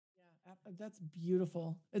That's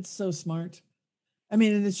beautiful. It's so smart. I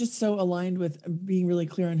mean, and it's just so aligned with being really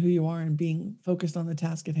clear on who you are and being focused on the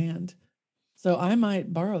task at hand. So I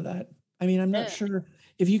might borrow that. I mean, I'm not Yeah. sure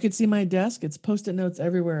if you could see my desk, it's post-it notes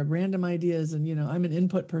everywhere, random ideas. And, I'm an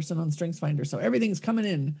input person on StrengthsFinder. So everything's coming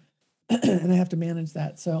in and I have to manage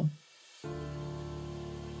that. So.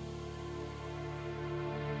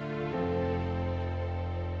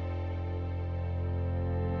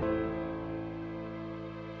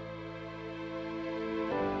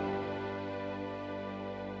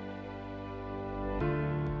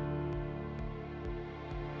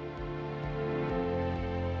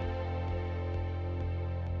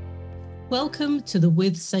 Welcome to the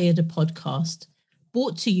With Saiyyidah podcast,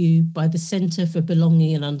 brought to you by the Centre for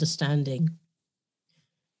Belonging and Understanding.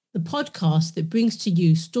 The podcast that brings to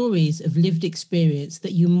you stories of lived experience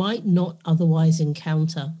that you might not otherwise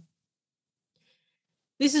encounter.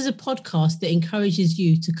 This is a podcast that encourages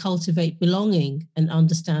you to cultivate belonging and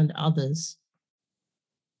understand others.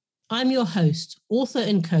 I'm your host, author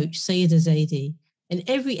and coach Saiyyidah Zaidi, and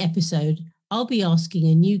every episode I'll be asking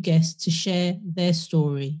a new guest to share their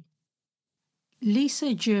story.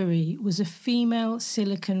 Lisa Duerre was a female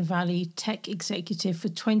Silicon Valley tech executive for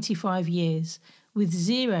 25 years with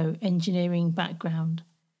zero engineering background.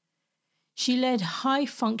 She led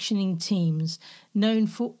high-functioning teams known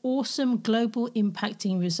for awesome global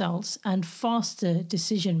impacting results and faster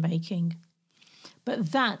decision-making.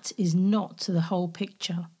 But that is not the whole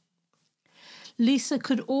picture. Lisa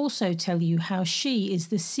could also tell you how she is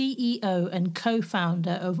the CEO and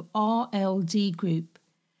co-founder of RLD Group.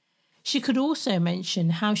 She could also mention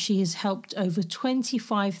how she has helped over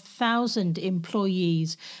 25,000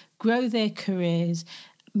 employees grow their careers,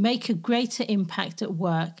 make a greater impact at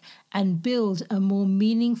work, and build a more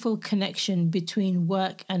meaningful connection between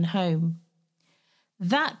work and home.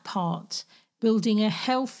 That part, building a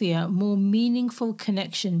healthier, more meaningful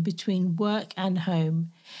connection between work and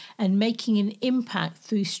home, and making an impact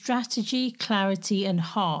through strategy, clarity, and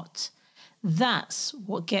heart, that's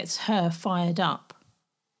what gets her fired up.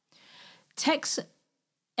 Tech's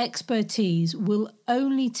expertise will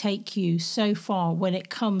only take you so far when it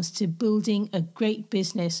comes to building a great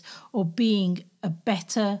business or being a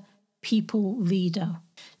better people leader.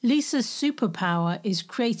 Lisa's superpower is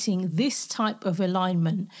creating this type of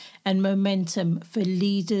alignment and momentum for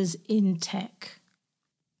leaders in tech.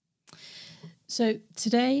 So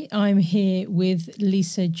today I'm here with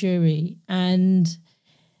Lisa Duerre, and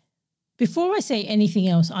before I say anything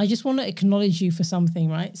else, I just want to acknowledge you for something,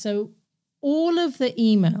 right? So all of the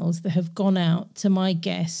emails that have gone out to my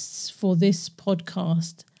guests for this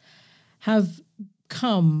podcast have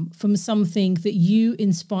come from something that you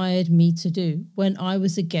inspired me to do when I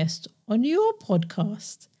was a guest on your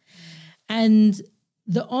podcast. And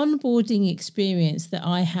the onboarding experience that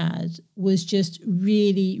I had was just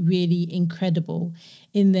really, really incredible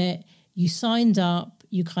in that you signed up,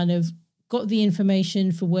 you kind of got the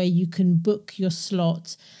information for where you can book your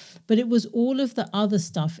slot, but it was all of the other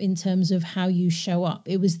stuff in terms of how you show up.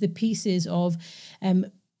 It was the pieces of,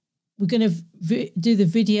 we're going to do the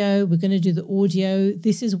video, we're going to do the audio.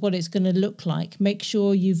 This is what it's going to look like. Make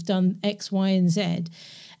sure you've done X, Y, and Z.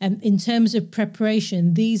 In terms of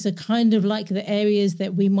preparation, these are kind of like the areas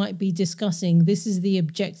that we might be discussing. This is the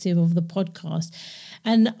objective of the podcast.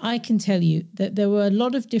 And I can tell you that there were a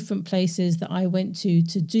lot of different places that I went to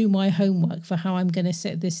do my homework for how I'm going to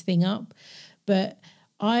set this thing up. But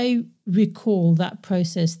I recall that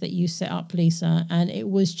process that you set up, Lisa, and it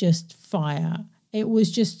was just fire. It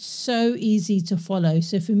was just so easy to follow.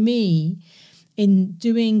 So for me, in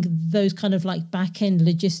doing those kind of like back-end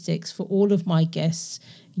logistics for all of my guests,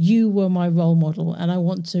 you were my role model, and I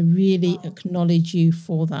want to really acknowledge you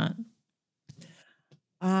for that.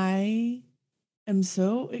 I am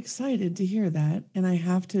so excited to hear that. And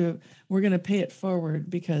we're going to pay it forward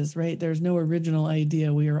because, right, there's no original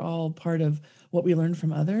idea. We are all part of what we learned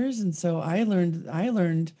from others. And so I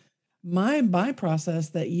learned my process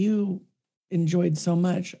that you enjoyed so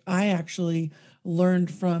much. I actually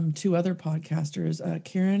learned from two other podcasters,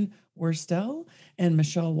 Karen Worstel and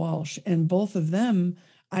Michelle Walsh. And both of them,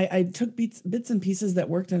 I took bits and pieces that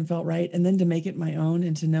worked and felt right, and then to make it my own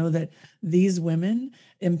and to know that these women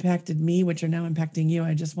impacted me, which are now impacting you.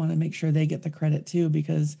 I just want to make sure they get the credit too,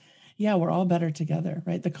 because yeah, we're all better together,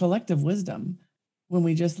 right? The collective wisdom, when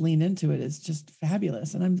we just lean into it, is just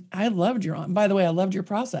fabulous. And I loved by the way, I loved your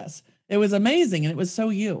process. It was amazing. And it was so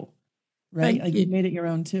you, right? Like you made it your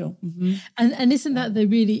own too. Mm-hmm. And isn't that the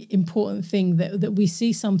really important thing, that we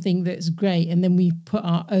see something that's great and then we put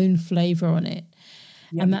our own flavor on it?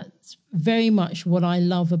 Yeah. And very much what I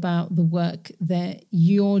love about the work that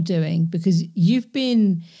you're doing, because you've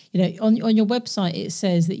been, on your website, it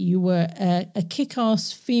says that you were a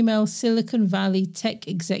kick-ass female Silicon Valley tech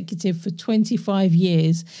executive for 25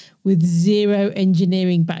 years with zero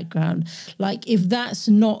engineering background. Like, if that's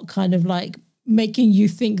not kind of like making you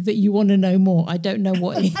think that you want to know more, I don't know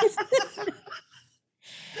what is.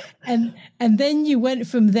 And then you went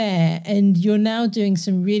from there, and you're now doing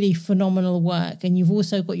some really phenomenal work. And you've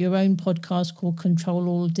also got your own podcast called Control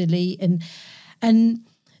All Delete. And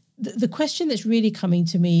the question that's really coming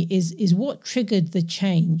to me is what triggered the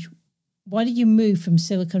change? Why did you move from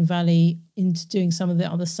Silicon Valley into doing some of the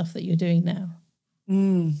other stuff that you're doing now?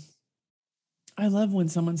 I love when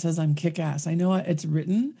someone says I'm kick-ass. I know it's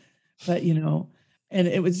written, but and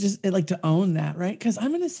it was just like to own that, right? Because I'm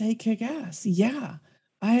going to say kick-ass. Yeah.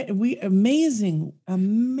 Amazing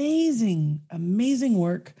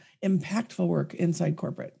work, impactful work inside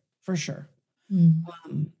corporate, for sure.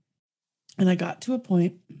 And I got to a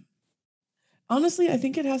point, honestly, I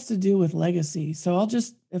think it has to do with legacy. So I'll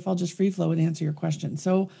just free flow and answer your question.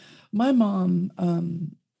 So my mom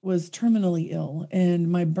was terminally ill,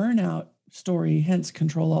 and my burnout story, hence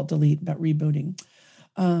Control Alt Delete, about rebooting,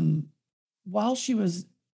 while she was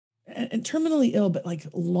and terminally ill, but like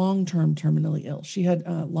long-term terminally ill. She had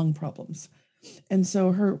lung problems. And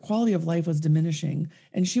so her quality of life was diminishing.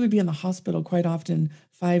 And she would be in the hospital quite often,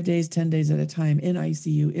 5 days, 10 days at a time, in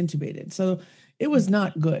ICU, intubated. So it was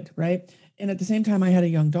not good, right? And at the same time, I had a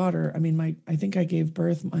young daughter. I mean, I think I gave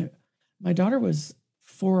birth, my daughter was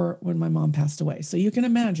 4 when my mom passed away. So you can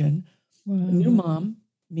imagine, a new mom,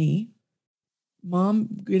 me,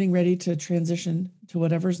 mom getting ready to transition to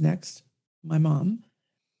whatever's next, my mom,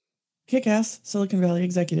 kick-ass Silicon Valley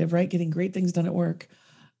executive, right? Getting great things done at work,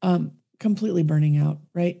 completely burning out,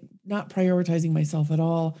 right? Not prioritizing myself at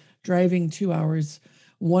all, driving 2 hours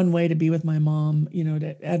one way to be with my mom,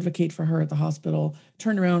 to advocate for her at the hospital,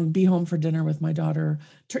 turn around, be home for dinner with my daughter,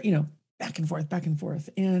 back and forth, back and forth.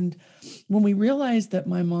 And when we realized that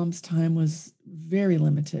my mom's time was very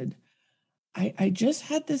limited, I just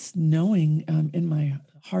had this knowing in my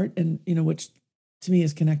heart, and, which to me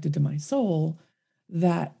is connected to my soul,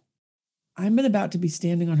 that I'm about to be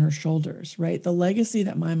standing on her shoulders, right? The legacy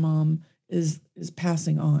that my mom is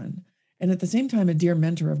passing on. And at the same time, a dear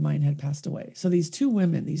mentor of mine had passed away. So these two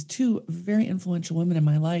women, these two very influential women in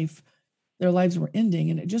my life, their lives were ending.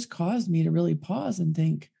 And it just caused me to really pause and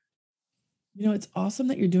think, it's awesome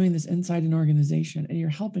that you're doing this inside an organization and you're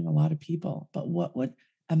helping a lot of people. But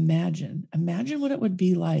imagine what it would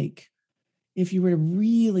be like if you were to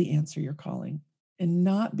really answer your calling and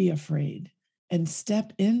not be afraid and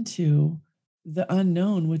step into the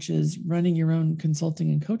unknown, which is running your own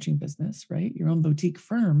consulting and coaching business, right? Your own boutique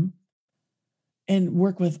firm, and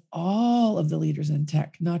work with all of the leaders in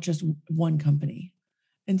tech, not just one company.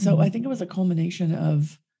 And so I think it was a culmination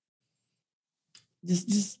of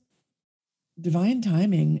just divine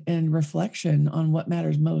timing and reflection on what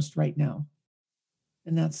matters most right now.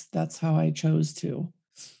 And that's how I chose to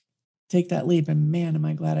take that leap. And man, am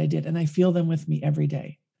I glad I did. And I feel them with me every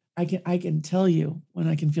day. I can tell you when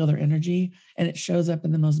I can feel their energy, and it shows up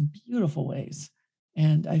in the most beautiful ways.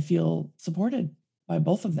 And I feel supported by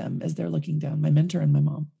both of them as they're looking down, my mentor and my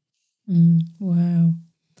mom. Wow.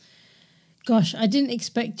 Gosh, I didn't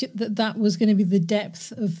expect that was going to be the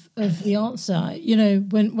depth of the answer.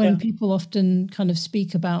 When people often kind of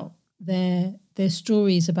speak about their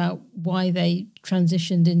stories about why they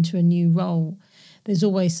transitioned into a new role, there's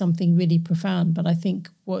always something really profound. But I think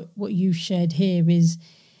what you've shared here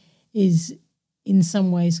is in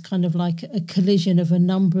some ways kind of like a collision of a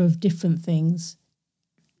number of different things,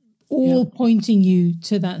 all pointing you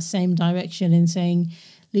to that same direction and saying,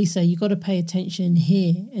 Lisa, you got to pay attention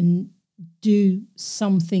here and do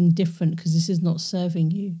something different, because this is not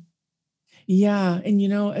serving you. Yeah. And,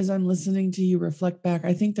 as I'm listening to you reflect back,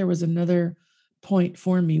 I think there was another point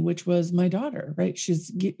for me, which was my daughter, right? She's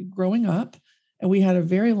growing up, and we had a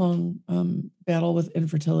very long battle with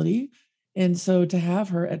infertility. And so to have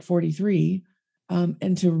her at 43,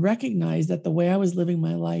 and to recognize that the way I was living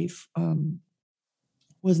my life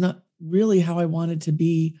was not really how I wanted to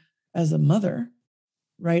be as a mother,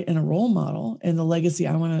 right? And a role model, and the legacy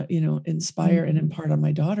I want to, inspire and impart on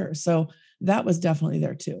my daughter. So that was definitely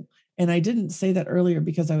there too. And I didn't say that earlier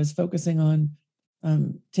because I was focusing on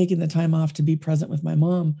taking the time off to be present with my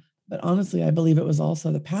mom. But honestly, I believe it was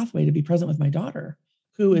also the pathway to be present with my daughter,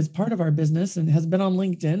 who is part of our business and has been on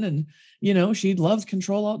LinkedIn. And, she loves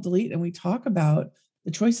Control Alt Delete. And we talk about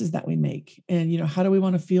the choices that we make and, how do we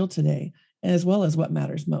want to feel today, as well as what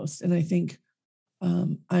matters most. And I think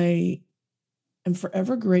I am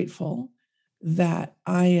forever grateful that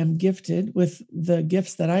I am gifted with the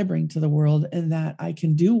gifts that I bring to the world, and that I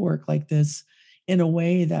can do work like this in a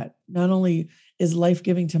way that not only is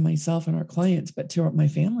life-giving to myself and our clients, but to my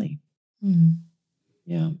family. Mm.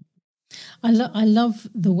 Yeah. I love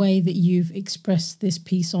the way that you've expressed this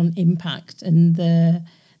piece on impact and the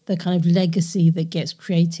kind of legacy that gets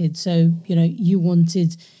created. So, you know, you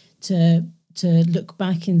wanted to look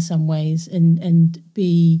back in some ways and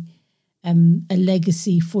be a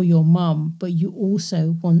legacy for your mum, but you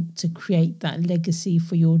also want to create that legacy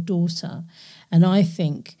for your daughter. And I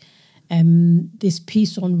think this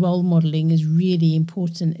piece on role modeling is really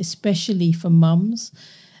important, especially for mums.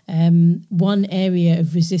 One area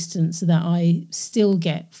of resistance that I still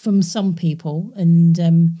get from some people, and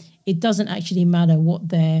it doesn't actually matter what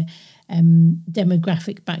their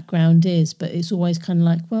demographic background is, but it's always kind of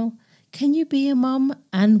like, well, can you be a mum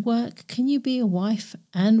and work? Can you be a wife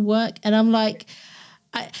and work? And I'm like,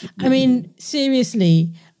 I mean,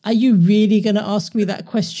 seriously, are you really going to ask me that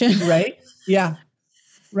question? Right? Yeah.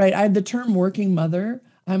 Right. I had the term working mother.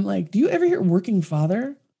 I'm like, do you ever hear working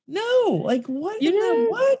father? No. Like, what You in the know?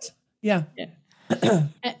 what? Yeah. Yeah.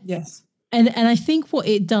 Yes. And I think what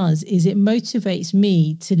it does is it motivates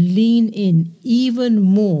me to lean in even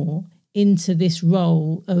more into this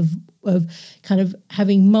role of kind of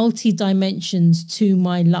having multi dimensions to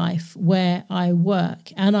my life, where I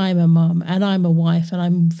work and I'm a mum and I'm a wife and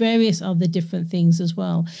I'm various other different things as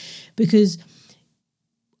well, because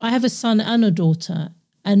I have a son and a daughter,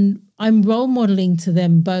 and I'm role modeling to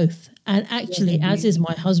them both, and Yes, actually as indeed. is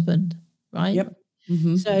my husband, right? Yep.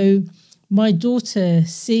 Mm-hmm. So my daughter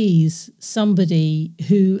sees somebody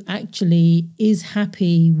who actually is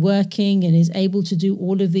happy working and is able to do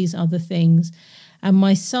all of these other things. And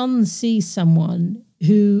my son sees someone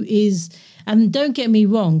who is, and don't get me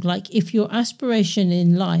wrong, like if your aspiration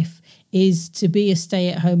in life is to be a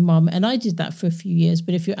stay-at-home mom, and I did that for a few years,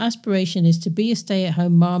 but if your aspiration is to be a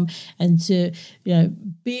stay-at-home mom and to, you know,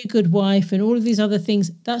 be a good wife and all of these other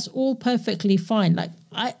things, that's all perfectly fine. Like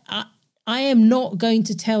I am not going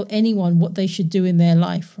to tell anyone what they should do in their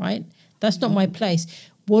life, right? That's not my place.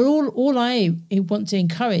 Well, all I want to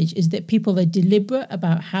encourage is that people are deliberate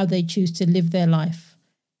about how they choose to live their life,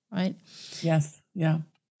 right? Yes. Yeah.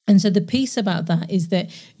 And so the piece about that is that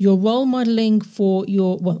you're role modeling for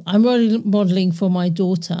I'm role modeling for my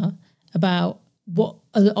daughter about what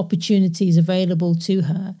are the opportunities available to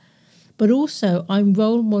her. But also I'm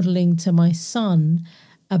role modeling to my son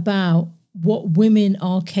about what women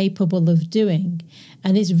are capable of doing.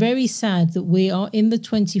 And it's very sad that we are in the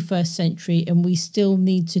 21st century and we still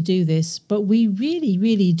need to do this, but we really,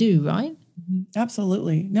 really do, right?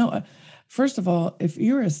 Absolutely. No, first of all, if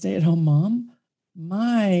you're a stay-at-home mom,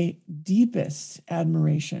 my deepest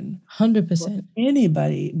admiration for 100%.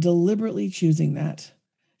 anybody deliberately choosing that.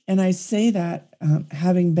 And I say that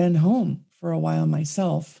having been home for a while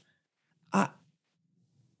myself, I,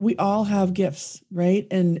 we all have gifts, right?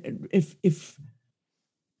 And if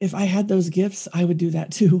I had those gifts, I would do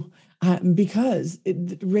that too, because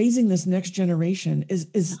raising this next generation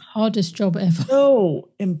is Hardest job ever. so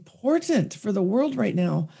important for the world right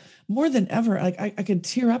now, more than ever. Like I could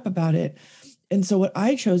tear up about it. And so what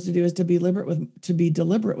I chose to do is to be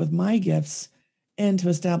deliberate with my gifts and to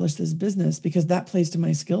establish this business, because that plays to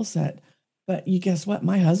my skill set. But you guess what?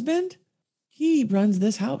 My husband, he runs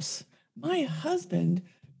this house. My husband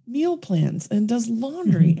meal plans and does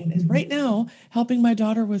laundry and is right now helping my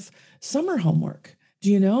daughter with summer homework. Do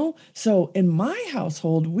you know? So in my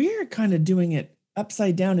household, we're kind of doing it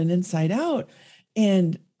upside down and inside out.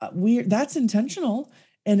 And that's intentional,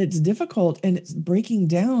 and it's difficult, and it's breaking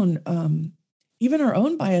down even our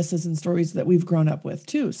own biases and stories that we've grown up with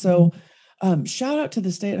too. So shout out to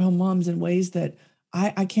the stay-at-home moms in ways that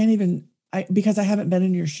I can't even, because I haven't been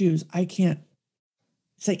in your shoes, I can't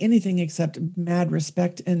say anything except mad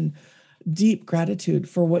respect and deep gratitude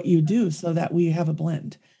for what you do, so that we have a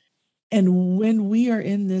blend. And when we are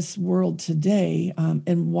in this world today,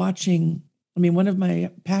 and watching, I mean, one of my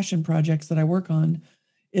passion projects that I work on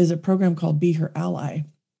is a program called Be Her Ally.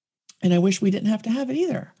 And I wish we didn't have to have it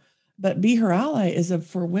either. But Be Her Ally is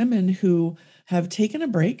for women who have taken a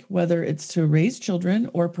break, whether it's to raise children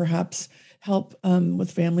or perhaps help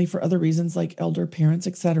with family for other reasons like elder parents,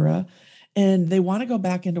 etc. And they want to go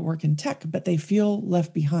back into work in tech, but they feel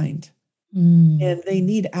left behind. And they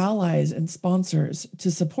need allies and sponsors to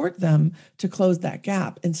support them to close that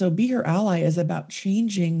gap. And so Be Her Ally is about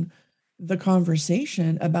changing the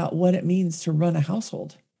conversation about what it means to run a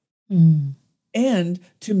household. And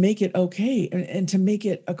to make it okay, and to make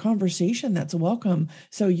it a conversation that's welcome.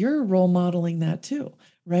 So you're role modeling that too,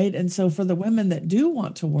 right? And so for the women that do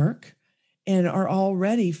want to work and are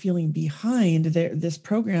already feeling behind this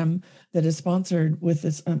program that is sponsored with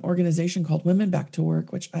this organization called Women Back to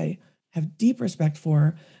Work, which I have deep respect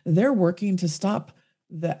for. They're working to stop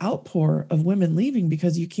the outpour of women leaving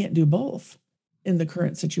because you can't do both in the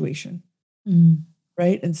current situation.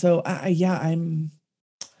 Right. And so I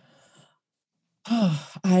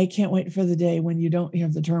can't wait for the day when you don't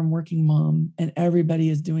have the term working mom and everybody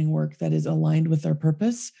is doing work that is aligned with their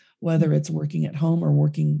purpose, whether it's working at home or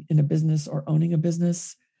working in a business or owning a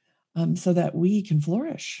business, so that we can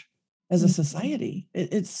flourish as a society.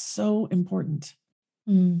 It's so important.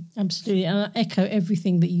 Absolutely. And I echo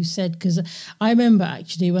everything that you said, because I remember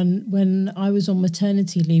actually when I was on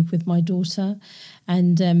maternity leave with my daughter,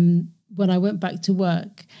 and when I went back to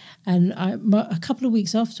work, and a couple of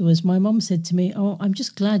weeks afterwards, my mom said to me, "Oh, I'm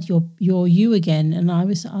just glad you're you again." And I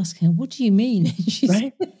was asking her, "What do you mean?"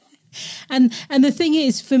 Right. And the thing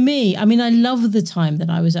is, for me, I mean, I love the time that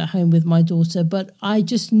I was at home with my daughter, but I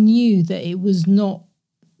just knew that it was not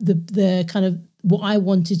the kind of what I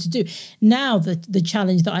wanted to do. Now the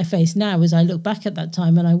challenge that I face now is I look back at that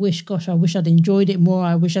time and I wish I'd enjoyed it more.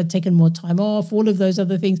 I wish I'd taken more time off, all of those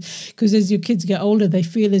other things. Because as your kids get older, it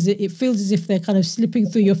feels as if they're kind of slipping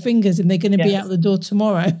through your fingers and they're going to be out the door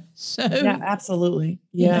tomorrow. So yeah, absolutely.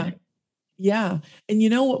 Yeah. Yeah. And you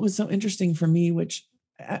know what was so interesting for me, which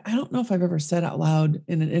I don't know if I've ever said out loud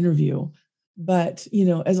in an interview, but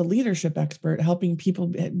as a leadership expert, helping people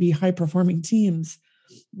be high performing teams,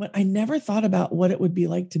 but I never thought about what it would be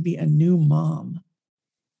like to be a new mom,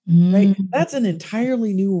 right? That's an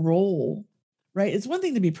entirely new role, right? It's one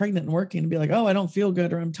thing to be pregnant and working and be like, oh, I don't feel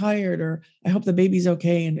good, or I'm tired, or I hope the baby's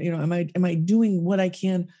okay. And, am I doing what I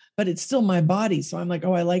can, but it's still my body. So I'm like,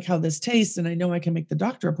 oh, I like how this tastes. And I know I can make the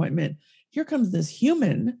doctor appointment. Here comes this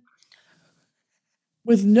human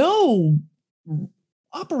with no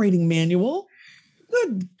operating manual.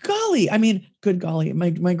 Good golly. I mean, good golly.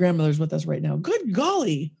 My grandmother's with us right now. Good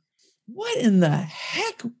golly. What in the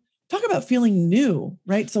heck? Talk about feeling new,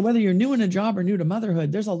 right? So whether you're new in a job or new to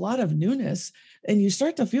motherhood, there's a lot of newness, and you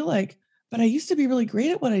start to feel like, but I used to be really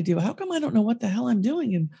great at what I do. How come I don't know what the hell I'm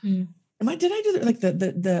doing? And did I do that? Like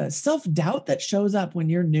the self-doubt that shows up when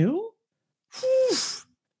you're new? Whew.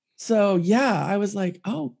 So yeah, I was like,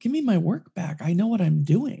 oh, give me my work back. I know what I'm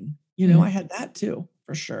doing. I had that too,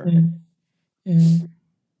 for sure.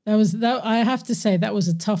 That I have to say, that was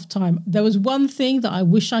a tough time. There was one thing that I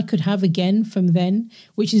wish I could have again from then,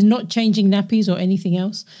 which is not changing nappies or anything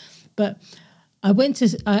else. But I went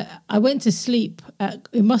to sleep at,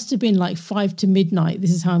 it must have been like 5 to midnight.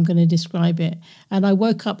 This is how I'm going to describe it. And I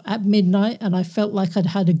woke up at midnight and I felt like I'd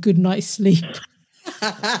had a good night's sleep.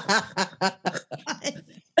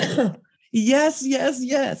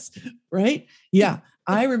 Yes. Right? Yeah.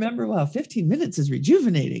 I remember, wow, 15 minutes is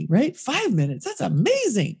rejuvenating, right? 5 minutes. That's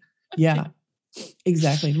amazing. Yeah,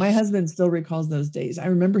 exactly. My husband still recalls those days. I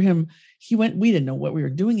remember him. We didn't know what we were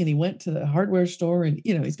doing. And he went to the hardware store and,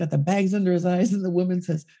 he's got the bags under his eyes. And the woman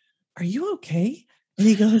says, "Are you okay?" And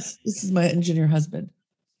he goes, "This is my engineer husband."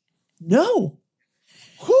 No.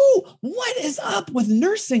 What is up with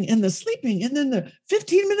nursing and the sleeping? And then the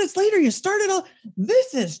 15 minutes later, you started all,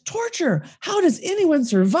 this is torture. How does anyone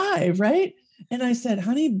survive? Right. And I said,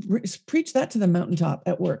 honey, preach that to the mountaintop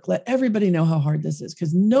at work. Let everybody know how hard this is,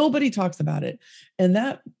 because nobody talks about it. And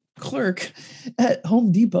that clerk at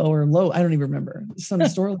Home Depot or Lowe's, I don't even remember, some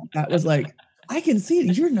store like that, was like, I can see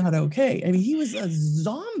it. You're not okay. I mean, he was a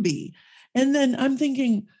zombie. And then I'm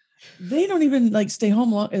thinking, they don't even like stay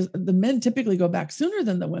home long. As the men typically go back sooner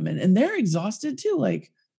than the women, and they're exhausted too.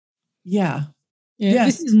 Like, yeah.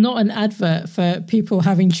 Yes. This is not an advert for people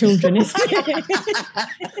having children, is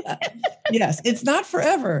it? Yes, it's not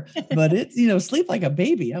forever, but it's, sleep like a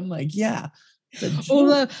baby. I'm like, yeah.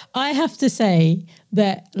 Although I have to say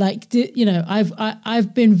that, like,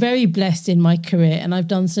 I've been very blessed in my career, and I've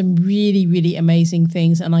done some really, really amazing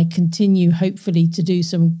things, and I continue hopefully to do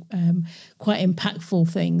some quite impactful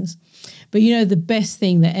things. But the best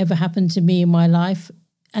thing that ever happened to me in my life,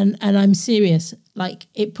 and I'm serious, like,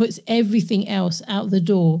 it puts everything else out the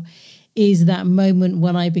door, is that moment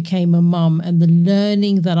when I became a mum, and the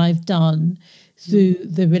learning that I've done through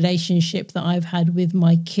the relationship that I've had with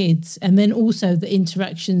my kids, and then also the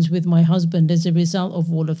interactions with my husband as a result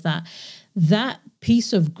of all of that. That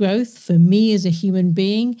piece of growth for me as a human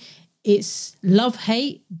being, it's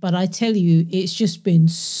love-hate, but I tell you, it's just been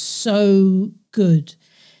so good,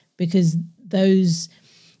 because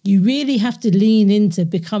you really have to lean into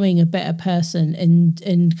becoming a better person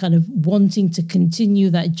and kind of wanting to continue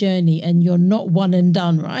that journey, and you're not one and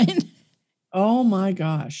done, right? Oh my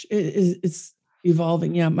gosh. It's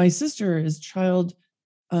evolving. Yeah. My sister is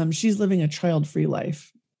she's living a child-free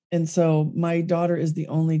life. And so my daughter is the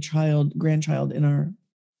only grandchild in our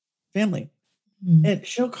family. And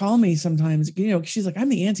she'll call me sometimes, she's like, I'm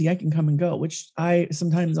the auntie, I can come and go, which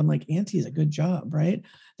sometimes I'm like, auntie is a good job, right?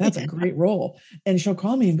 That's a great role. And she'll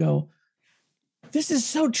call me and go, this is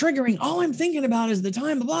so triggering. All I'm thinking about is the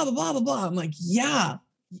time, blah, blah, blah, blah, blah. I'm like, yeah,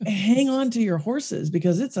 hang on to your horses,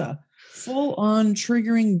 because it's a full on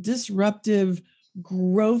triggering, disruptive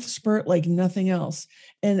growth spurt like nothing else.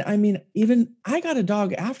 And I mean, even I got a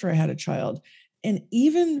dog after I had a child, and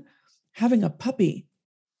even having a puppy,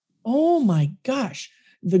 oh my gosh,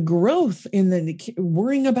 the growth in the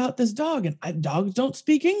worrying about this dog, and dogs don't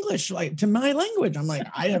speak English like to my language. I'm like,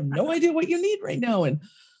 I have no idea what you need right now. And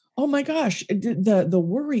oh my gosh, the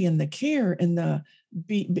worry and the care and the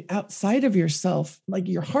be outside of yourself, like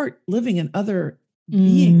your heart living in other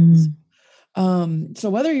beings. So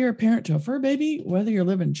whether you're a parent to a fur baby, whether you're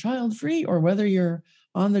living child free, or whether you're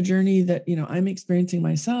on the journey that, I'm experiencing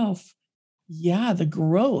myself, yeah, the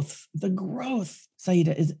growth,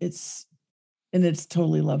 Saiyyidah, it's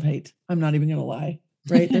totally love hate. I'm not even going to lie,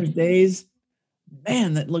 right? There's days,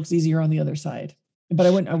 man, that looks easier on the other side, but I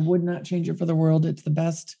would not change it for the world. It's the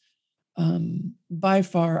best. By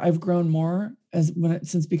far, I've grown more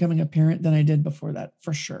since becoming a parent than I did before that,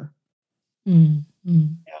 for sure. Yeah.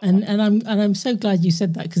 And I'm so glad you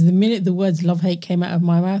said that, because the minute the words love hate came out of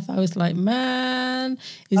my mouth, I was like, man,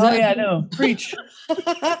 no, preach.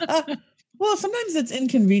 Well, sometimes it's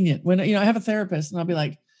inconvenient when, I have a therapist and I'll be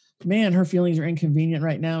like, man, her feelings are inconvenient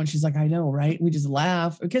right now. And she's like, I know, right? We just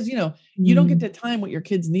laugh because, you don't get to time what your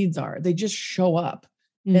kids' needs are. They just show up.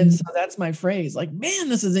 And so that's my phrase, like, man,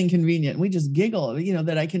 this is inconvenient. We just giggle,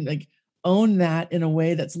 that I can like own that in a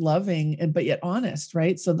way that's loving but yet honest,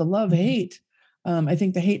 right? So the love hate, I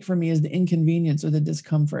think the hate for me is the inconvenience or the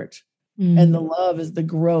discomfort, and the love is the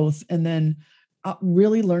growth. And then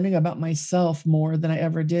really learning about myself more than I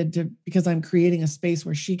ever did, because I'm creating a space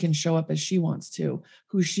where she can show up as she wants to,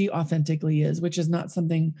 who she authentically is, which is not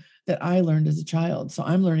something that I learned as a child. So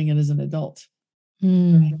I'm learning it as an adult.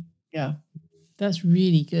 Yeah. That's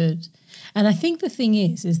really good. And I think the thing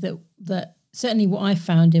is that certainly what I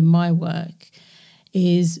found in my work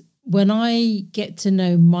is when I get to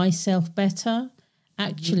know myself better,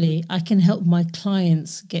 actually, I can help my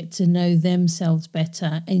clients get to know themselves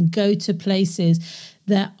better and go to places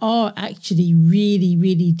that are actually really,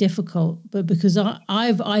 really difficult. But because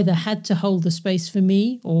I've either had to hold the space for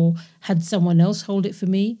me or had someone else hold it for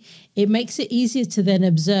me, it makes it easier to then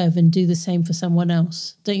observe and do the same for someone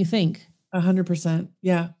else. Don't you think? 100%.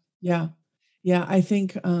 Yeah. Yeah. Yeah. I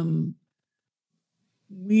think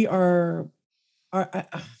we are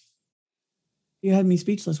you had me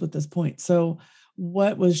speechless with this point. So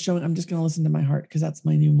what was showing, I'm just going to listen to my heart, because that's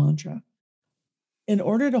my new mantra. In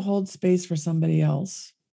order to hold space for somebody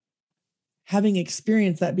else, having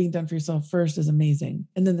experienced that being done for yourself first is amazing.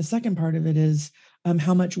 And then the second part of it is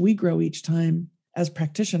how much we grow each time as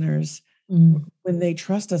practitioners when they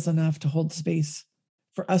trust us enough to hold space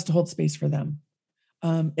for us, to hold space for them.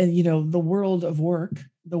 And, the world of work,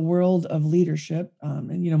 the world of leadership,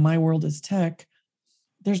 and, my world is tech.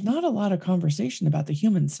 There's not a lot of conversation about the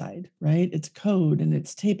human side, right? It's code and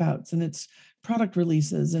it's tape outs and it's product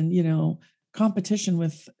releases and, competition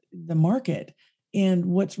with the market. And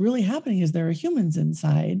what's really happening is there are humans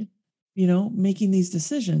inside, making these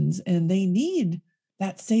decisions, and they need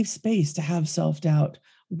that safe space to have self-doubt,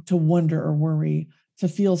 to wonder or worry, to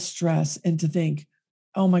feel stress, and to think,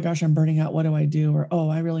 oh my gosh, I'm burning out. What do I do? Or, oh,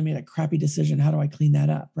 I really made a crappy decision. How do I clean that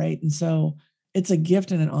up? Right. And so it's a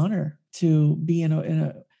gift and an honor to be in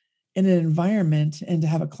an environment and to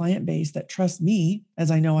have a client base that trusts me,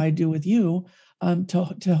 as I know I do with you,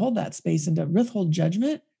 to hold that space and to withhold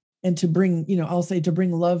judgment, and to bring, I'll say, to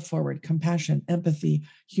bring love forward, compassion, empathy,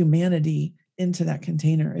 humanity into that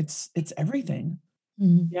container. It's everything.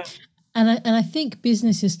 Yeah. And I think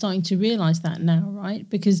business is starting to realize that now, right?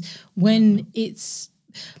 Because when it's,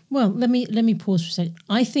 well, let me pause for a second.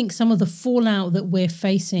 I think some of the fallout that we're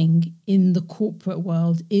facing in the corporate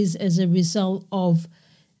world is as a result of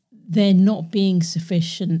there not being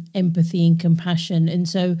sufficient empathy and compassion. And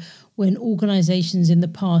so when organizations in the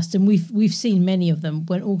past, and we've seen many of them,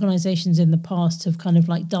 when organizations in the past have kind of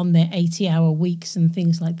like done their 80-hour weeks and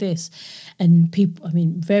things like this, and people, I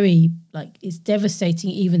mean, very, like, it's devastating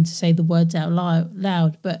even to say the words out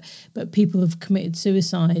loud, but people have committed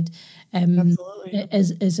suicide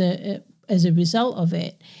as a result of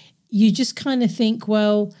it. You just kind of think,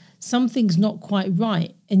 well, something's not quite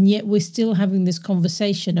right. And yet we're still having this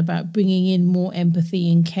conversation about bringing in more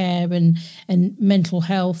empathy and care and mental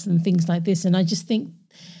health and things like this. And I just think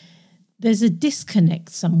there's a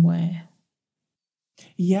disconnect somewhere.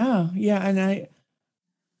 Yeah. Yeah. And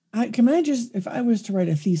if I was to write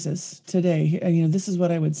a thesis today, this is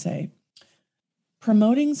what I would say.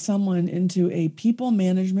 Promoting someone into a people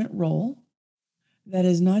management role that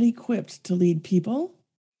is not equipped to lead people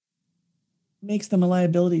makes them a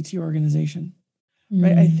liability to your organization,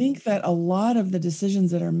 right? I think that a lot of the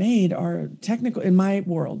decisions that are made are technical, in my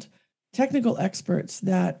world, technical experts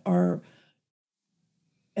that are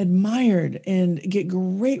admired and get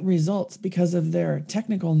great results because of their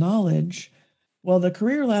technical knowledge. Well, the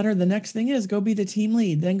career ladder, the next thing is go be the team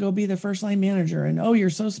lead, then go be the first line manager. And oh, you're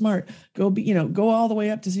so smart. Go be, go all the way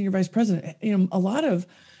up to senior vice president. A lot of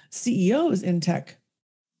CEOs in tech,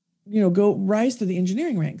 go rise through the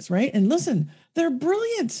engineering ranks, right? And listen, they're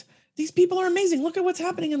brilliant. These people are amazing. Look at what's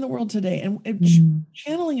happening in the world today. And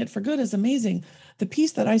channeling it for good is amazing. The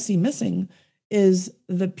piece that I see missing is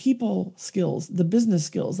the people skills, the business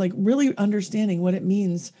skills, like really understanding what it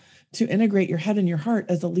means to integrate your head and your heart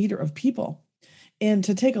as a leader of people, and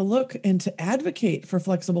to take a look and to advocate for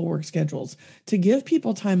flexible work schedules, to give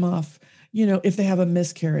people time off, if they have a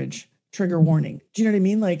miscarriage, trigger warning. Do you know what I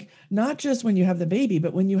mean? Like, not just when you have the baby,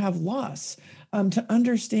 but when you have loss, to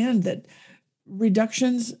understand that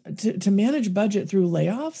reductions, to manage budget through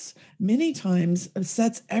layoffs many times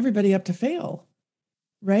sets everybody up to fail.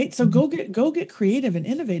 Right. So go get creative and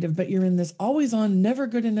innovative, but you're in this always on, never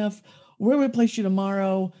good enough. Where we place you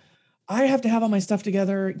tomorrow? I have to have all my stuff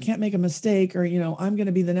together, can't make a mistake, or, I'm going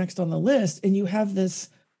to be the next on the list. And you have this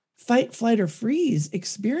fight, flight, or freeze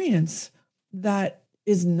experience that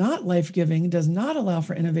is not life-giving, does not allow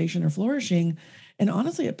for innovation or flourishing. And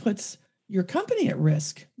honestly, it puts your company at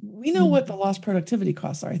risk. We know what the lost productivity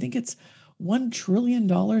costs are. I think it's $1 trillion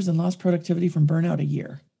in lost productivity from burnout a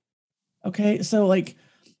year. Okay. So like,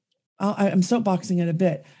 I'm soapboxing it a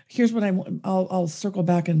bit. Here's what I'll circle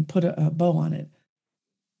back and put a bow on it.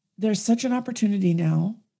 There's such an opportunity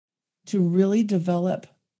now to really develop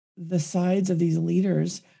the sides of these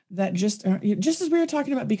leaders that just as we were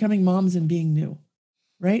talking about becoming moms and being new,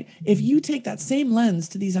 right? If you take that same lens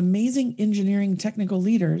to these amazing engineering technical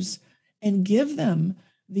leaders and give them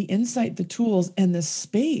the insight, the tools, and the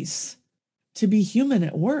space to be human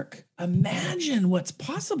at work, imagine what's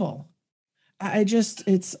possible.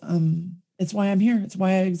 It's why I'm here. It's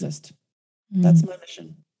why I exist. That's my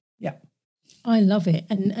mission. Yeah. I love it.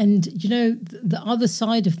 And the other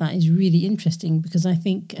side of that is really interesting, because I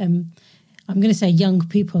think I'm going to say young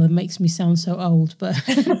people, it makes me sound so old, but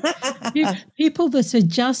people that are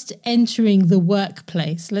just entering the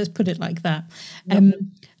workplace, let's put it like that. Yep.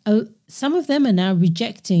 Some of them are now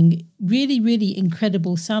rejecting really, really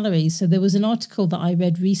incredible salaries. So there was an article that I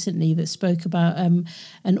read recently that spoke about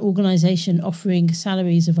an organization offering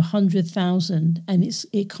salaries of 100,000, and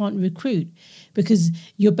it can't recruit because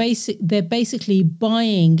they're basically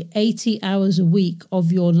buying 80 hours a week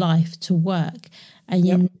of your life to work.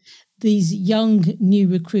 And these young new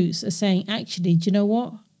recruits are saying, actually, do you know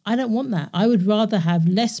what? I don't want that. I would rather have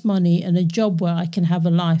less money and a job where I can have a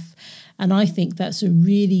life. And I think that's a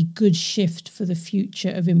really good shift for the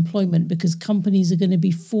future of employment, because companies are going to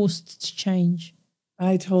be forced to change.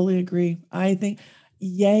 I totally agree. I think,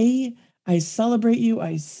 yay, I celebrate you.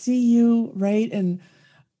 I see you, right? And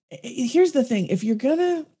here's the thing. If you're going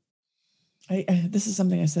to, this is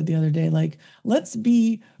something I said the other day, like, let's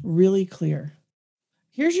be really clear.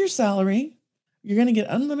 Here's your salary. You're going to get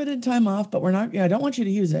unlimited time off, but I don't want you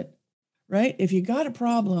to use it, right? If you got a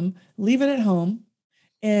problem, leave it at home.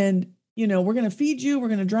 And we're going to feed you. We're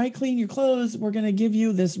going to dry clean your clothes. We're going to give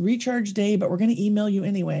you this recharge day, but we're going to email you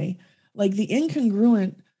anyway. Like the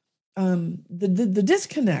incongruent, the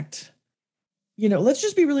disconnect, let's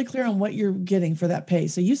just be really clear on what you're getting for that pay.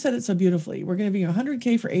 So you said it so beautifully. We're going to be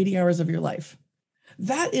 $100K for 80 hours of your life.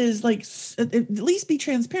 That is like, at least be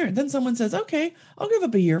transparent. Then someone says, okay, I'll give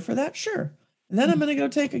up a year for that. Sure. And then I'm going to go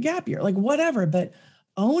take a gap year, like whatever, but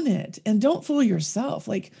own it and don't fool yourself.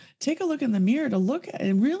 Like, take a look in the mirror to look at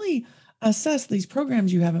and really assess these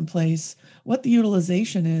programs you have in place, what the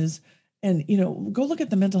utilization is, and, go look at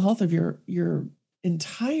the mental health of your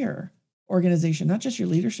entire organization, not just your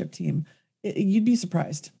leadership team. You'd be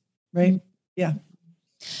surprised, right? Yeah.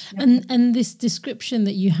 And this description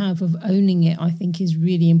that you have of owning it, I think, is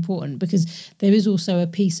really important, because there is also a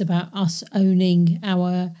piece about us owning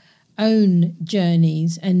our own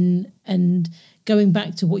journeys and going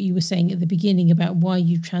back to what you were saying at the beginning about why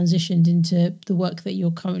you transitioned into the work that you're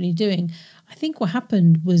currently doing. I think what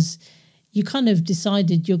happened was you kind of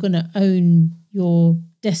decided you're going to own your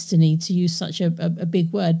destiny, to use such a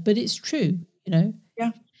big word, but it's true,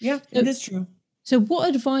 Yeah, it is true. So what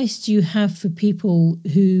advice do you have for people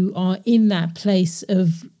who are in that place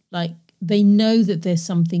of, like, they know that there's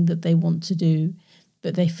something that they want to do,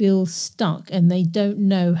 but they feel stuck and they don't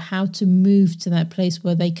know how to move to that place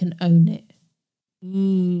where they can own it?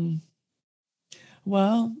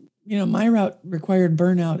 Well, my route required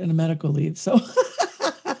burnout and a medical leave. So,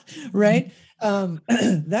 right.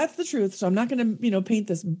 That's the truth. So I'm not going to, paint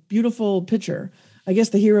this beautiful picture. I guess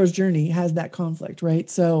the hero's journey has that conflict, right?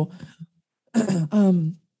 So,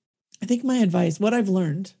 I think my advice, what I've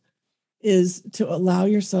learned, is to allow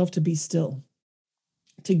yourself to be still,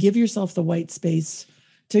 to give yourself the white space,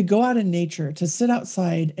 to go out in nature, to sit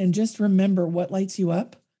outside and just remember what lights you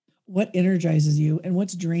up, what energizes you, and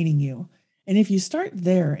what's draining you. And if you start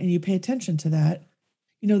there and you pay attention to that,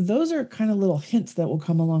 those are kind of little hints that will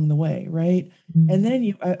come along the way, right? And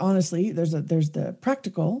then honestly, there's the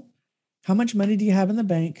practical. How much money do you have in the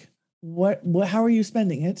bank? How are you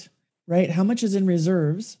spending it? Right? How much is in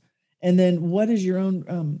reserves? And then what is your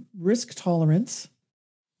own risk tolerance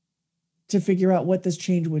to figure out what this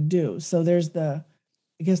change would do? So there's the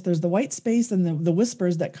white space and the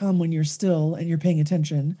whispers that come when you're still and you're paying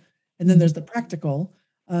attention. And then there's the practical.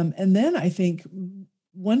 And then I think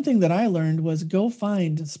one thing that I learned was go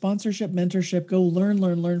find sponsorship, mentorship, go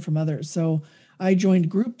learn from others. So I joined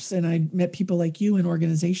groups and I met people like you in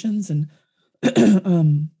organizations. And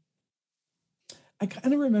I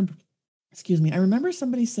kind of remember, I remember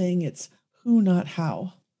somebody saying it's who, not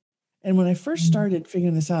how. And when I first started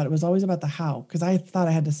figuring this out, it was always about the how, because I thought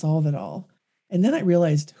I had to solve it all. And then I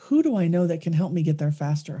realized, who do I know that can help me get there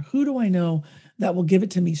faster? Who do I know that will give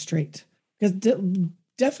it to me straight? Because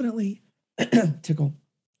definitely tickle.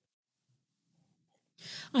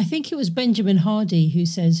 I think it was Benjamin Hardy who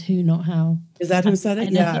says who, not how. Is that who said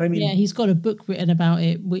it? Yeah, yeah, he's got a book written about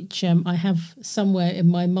it, which I have somewhere in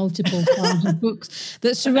my multiple piles of books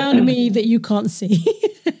that surround me that you can't see.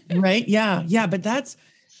 Right? Yeah. But that's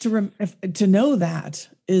to know that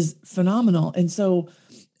is phenomenal. And so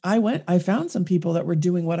I found some people that were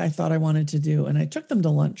doing what I thought I wanted to do, and I took them to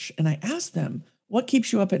lunch and I asked them, what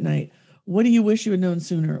keeps you up at night? What do you wish you had known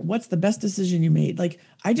sooner? What's the best decision you made? Like,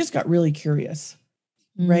 I just got really curious.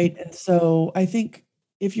 Right. And so I think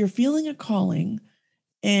if you're feeling a calling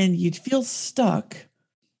and you feel stuck,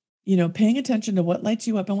 paying attention to what lights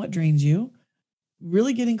you up and what drains you,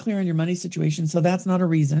 really getting clear on your money situation. So that's not a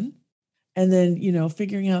reason. And then,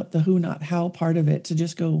 figuring out the who, not how part of it, to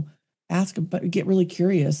just go ask, but get really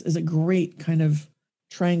curious, is a great kind of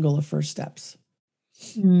triangle of first steps.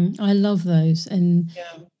 I love those. And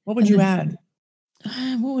what would you add?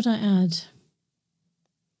 What would I add?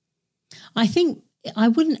 I think I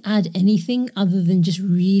wouldn't add anything other than just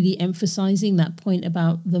really emphasizing that point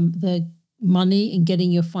about the money and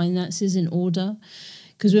getting your finances in order.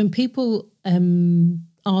 Because when people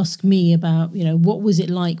ask me about, what was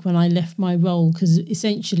it like when I left my role? Because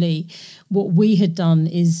essentially what we had done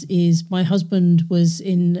is my husband was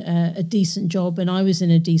in a decent job and I was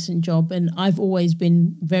in a decent job. And I've always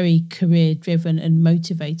been very career driven and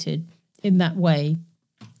motivated in that way.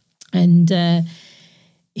 And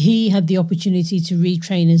he had the opportunity to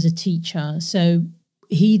retrain as a teacher. So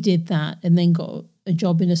he did that and then got a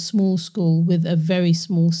job in a small school with a very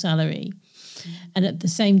small salary. And at the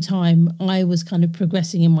same time, I was kind of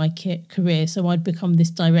progressing in my career. So I'd become this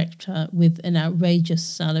director with an outrageous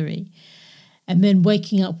salary. And then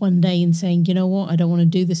waking up one day and saying, you know what, I don't want to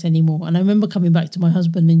do this anymore. And I remember coming back to my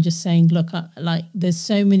husband and just saying, look, there's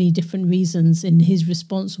so many different reasons. And his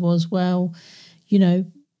response was, well,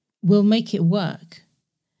 we'll make it work.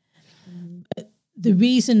 The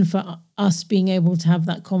reason for us being able to have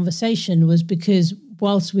that conversation was because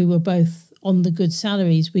whilst we were both on the good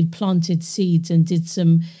salaries, we'd planted seeds and did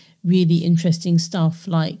some really interesting stuff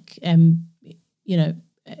like,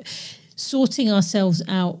 sorting ourselves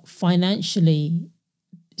out financially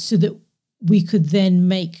so that we could then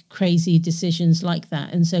make crazy decisions like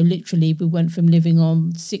that. And so literally we went from living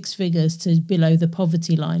on 6 figures to below the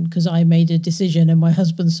poverty line because I made a decision and my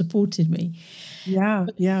husband supported me. Yeah.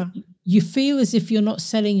 You feel as if you're not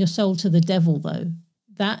selling your soul to the devil, though.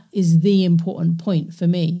 That is the important point for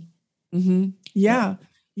me. Mm-hmm. Yeah.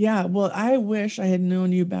 Well, I wish I had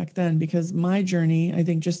known you back then, because my journey, I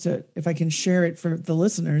think, if I can share it for the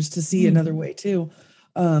listeners to see another way too.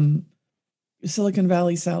 Silicon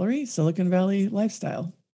Valley salary, Silicon Valley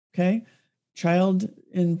lifestyle. Okay. Child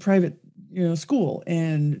in private, school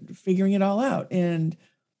and figuring it all out. And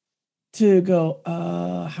to go,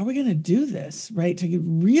 how are we going to do this? Right. To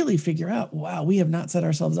really figure out, wow, we have not set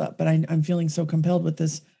ourselves up, but I'm feeling so compelled with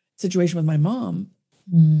this situation with my mom.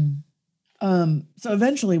 So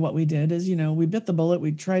eventually what we did is, we bit the bullet.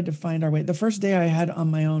 We tried to find our way. The first day I had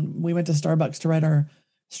on my own, we went to Starbucks to write our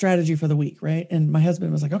strategy for the week. Right. And my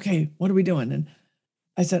husband was like, okay, what are we doing? And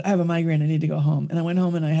I said, I have a migraine. I need to go home. And I went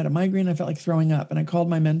home and I had a migraine. I felt like throwing up. And I called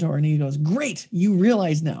my mentor and he goes, great. You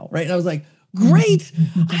realize now, right? And I was like, great.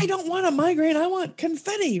 I don't want a migraine. I want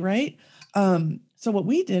confetti, right? So what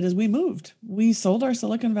we did is we moved. We sold our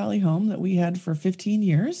Silicon Valley home that we had for 15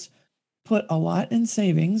 years, put a lot in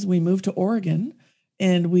savings. We moved to Oregon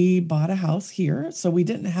and we bought a house here. So we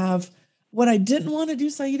didn't have, what I didn't want to do,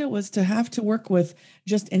 Saiyyidah, was to have to work with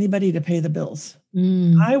just anybody to pay the bills.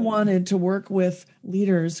 I wanted to work with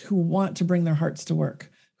leaders who want to bring their hearts to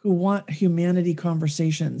work, who want humanity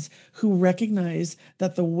conversations, who recognize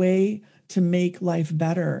that the way to make life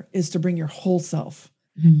better is to bring your whole self.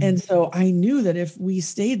 And so I knew that if we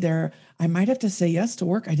stayed there, I might have to say yes to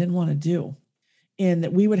work I didn't want to do. And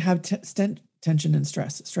that we would have tension and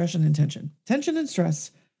stress and tension and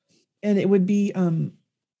stress. And it would be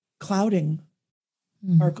clouding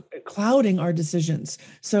our decisions.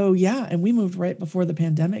 So yeah, and we moved right before the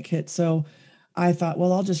pandemic hit. So I thought,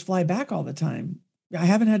 well, I'll just fly back all the time. I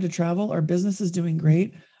haven't had to travel. Our business is doing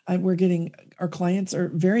great. Our clients are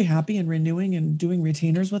very happy and renewing and doing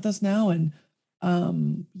retainers with us now. And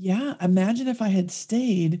yeah, imagine if I had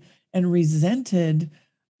stayed and resented,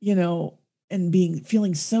 and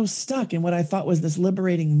feeling so stuck in what I thought was this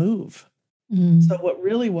liberating move. So what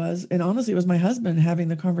really was, and honestly, it was my husband having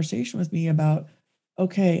the conversation with me about,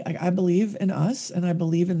 okay, I believe in us and I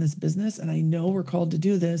believe in this business and I know we're called to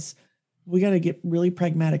do this. We got to get really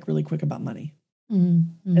pragmatic really quick about money.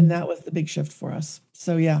 And that was the big shift for us.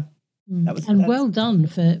 So yeah, well done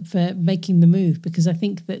for making the move, because I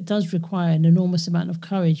think that does require an enormous amount of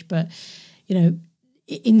courage. But,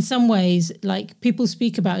 in some ways, like people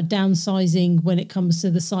speak about downsizing when it comes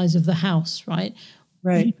to the size of the house, right?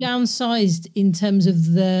 Right. You downsized in terms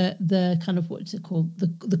of the kind of, what's it called,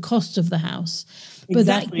 the cost of the house, but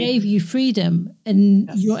that gave you freedom and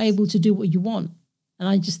you're able to do what you want. And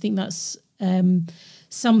I just think that's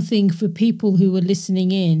something for people who are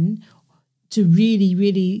listening in to really,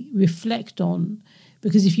 really reflect on,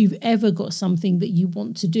 because if you've ever got something that you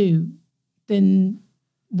want to do, then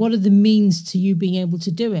what are the means to you being able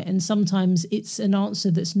to do it? And sometimes it's an answer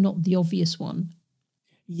that's not the obvious one.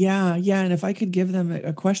 Yeah. And if I could give them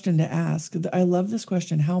a question to ask, I love this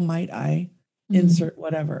question. How might I insert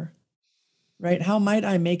whatever, right? How might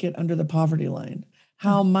I make it under the poverty line?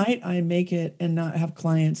 How might I make it and not have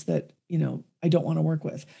clients that, I don't want to work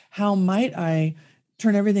with? How might I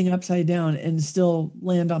turn everything upside down and still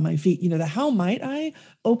land on my feet? The how might I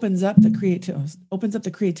opens up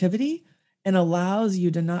the creativity and allows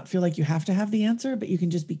you to not feel like you have to have the answer, but you can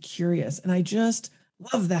just be curious. And I just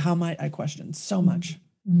love the how might I question so much.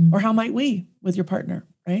 Or how might we with your partner,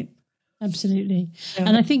 right? Absolutely. Yeah.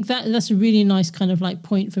 And I think that's a really nice kind of like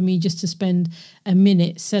point for me, just to spend a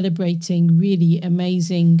minute celebrating really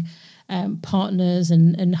amazing partners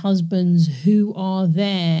and husbands who are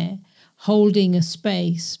there holding a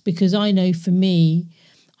space, because I know for me,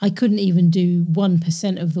 I couldn't even do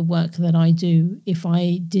 1% of the work that I do if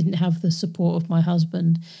I didn't have the support of my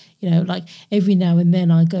husband. Like every now and then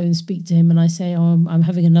I go and speak to him and I say, oh, I'm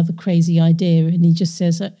having another crazy idea. And he just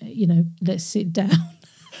says, let's sit down.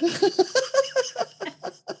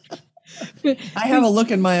 I have a look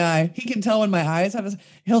in my eye. He can tell when my eyes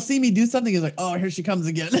he'll see me do something. He's like, oh, here she comes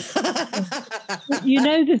again.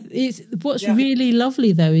 What's really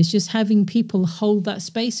lovely though is just having people hold that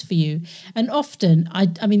space for you. And often, I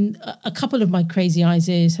mean, a couple of my crazy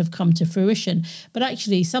ideas have come to fruition, but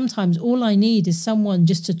actually sometimes all I need is someone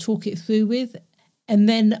just to talk it through with. And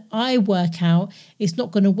then I work out it's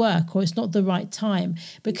not going to work or it's not the right time.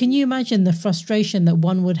 But can you imagine the frustration that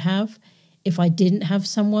one would have if I didn't have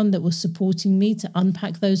someone that was supporting me to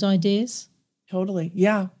unpack those ideas? Totally.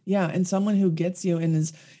 Yeah. And someone who gets you and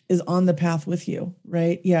is on the path with you,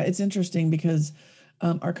 right? Yeah, it's interesting because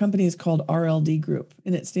our company is called RLD Group,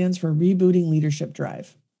 and it stands for Rebooting Leadership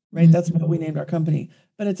Drive, right? That's what we named our company.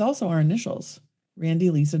 But it's also our initials, Randy,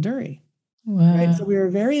 Lisa, Duerre. Wow. Right? So we were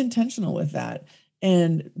very intentional with that.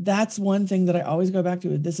 And that's one thing that I always go back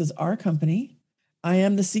to. This is our company. I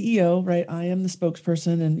am the CEO, right? I am the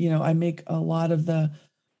spokesperson, and I make a lot of the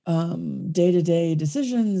day-to-day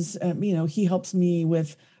decisions. He helps me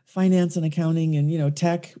with finance and accounting and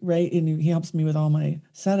tech, right? And he helps me with all my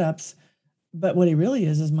setups. But what he really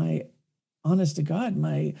is my, honest to God,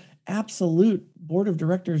 my absolute board of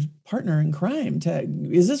directors partner in crime.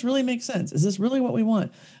 Is this really make sense? Is this really what we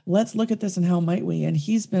want? Let's look at this and how might we? And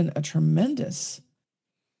he's been a tremendous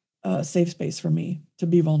safe space for me to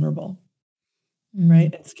be vulnerable.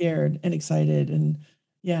 Right. And scared and excited. And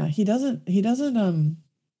yeah, he doesn't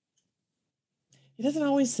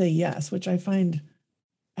always say yes, which I find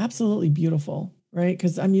absolutely beautiful. right?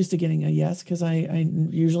 Because I'm used to getting a yes, because I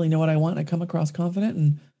usually know what I want. I come across confident,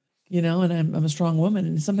 and and I'm a strong woman.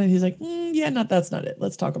 And sometimes he's like, yeah, that's not it.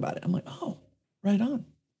 Let's talk about it. I'm like, oh, right on.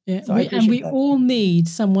 Yeah, So I appreciate we that. all need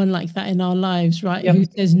someone like that in our lives, right? Who Yep.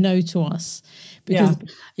 says no to us. Yeah.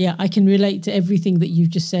 Because I can relate to everything that you've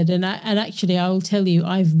just said. And actually I will tell you,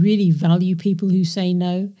 I really value people who say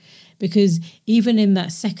no, because even in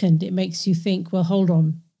that second, it makes you think, well, hold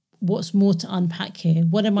on, what's more to unpack here?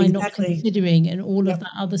 What am I not Exactly. considering, and all of Yep.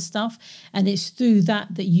 that other stuff? And it's through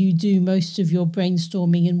that you do most of your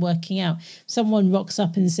brainstorming and working out. Someone rocks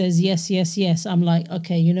up and says, yes, yes, yes. I'm like,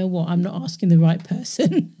 okay, you know what? I'm not asking the right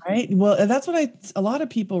person. Right. Well, that's what a lot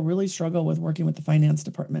of people really struggle with working with the finance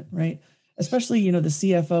department, right? Especially, the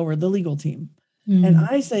CFO or the legal team. And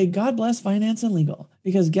Mm. I say, God bless finance and legal,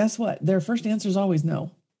 because guess what? Their first answer is always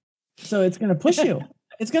no. So it's going to push you.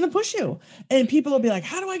 It's going to push you. And people will be like,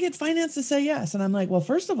 how do I get finance to say yes? And I'm like, well,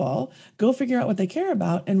 first of all, go figure out what they care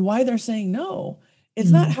about and why they're saying no.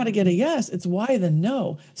 It's not how to get a yes, it's why the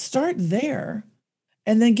no. Start there,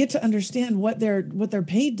 and then get to understand what they're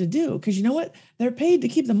paid to do. Because you know what? They're paid to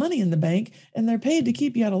keep the money in the bank, and they're paid to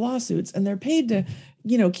keep you out of lawsuits, and they're paid to,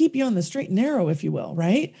 keep you on the straight and narrow, if you will,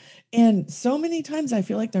 right? And so many times I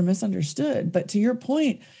feel like they're misunderstood. But to your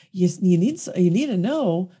point, you need to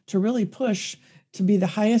know to really push to be the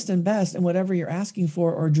highest and best in whatever you're asking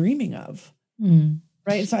for or dreaming of.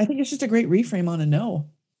 Right. So I think it's just a great reframe on a no.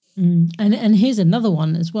 And here's another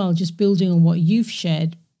one as well, just building on what you've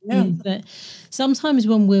shared, Yeah. is that sometimes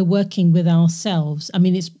when we're working with ourselves, I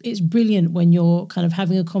mean, it's brilliant when you're kind of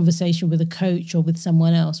having a conversation with a coach or with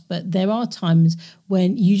someone else, but there are times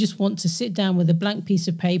when you just want to sit down with a blank piece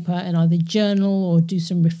of paper and either journal or do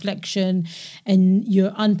some reflection, and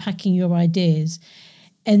you're unpacking your ideas.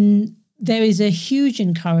 And there is a huge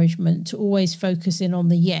encouragement to always focus in on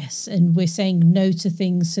the yes, and we're saying no to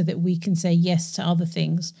things so that we can say yes to other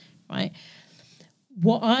things, right?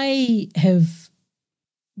 What I have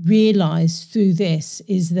realized through this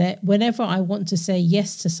is that whenever I want to say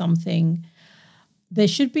yes to something, there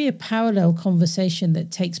should be a parallel conversation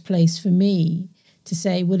that takes place for me to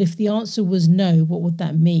say, well, if the answer was no, what would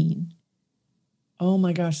that mean? Oh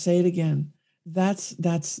my gosh, say it again. That's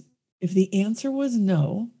if the answer was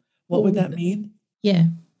no, what would that mean? Yeah.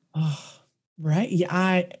 Oh, right. Yeah,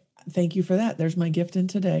 I thank you for that. There's my gift in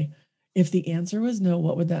today. If the answer was no,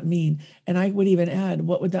 what would that mean? And I would even add,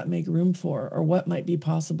 what would that make room for, or what might be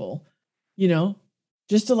possible? You know,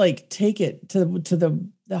 just to like take it to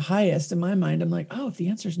the highest in my mind. I'm like, oh, if the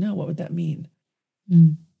answer is no, what would that mean?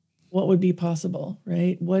 What would be possible,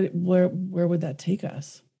 right? Where would that take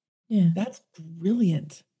us? Yeah. That's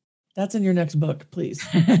brilliant. That's in your next book, please.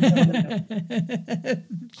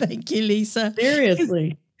 Thank you, Lisa.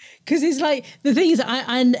 Seriously. Because it's like, the thing is,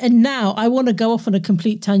 and now I want to go off on a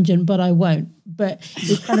complete tangent, but I won't. But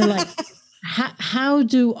it's kind of like, how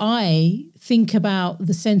do I think about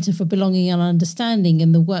the Center for Belonging and Understanding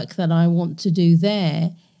and the work that I want to do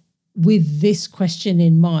there with this question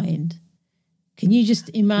in mind? Can you just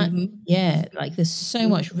imagine? Yeah, like there's so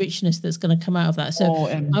much richness that's going to come out of that. So,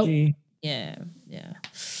 OMG. yeah.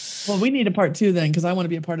 Well, we need a part 2 then, because I want to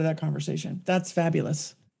be a part of that conversation. That's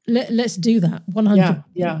fabulous. Let's do that. 100%.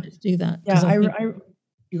 Yeah. Let's do that. Yeah,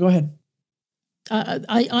 you go ahead.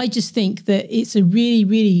 I just think that it's a really,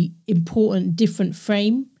 really important different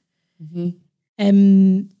frame.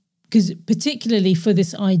 Because particularly for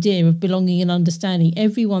this idea of belonging and understanding,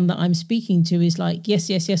 everyone that I'm speaking to is like, yes,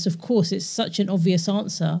 yes, yes, of course, it's such an obvious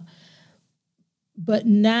answer. But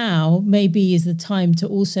now maybe is the time to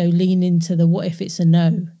also lean into the what if it's a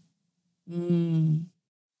no?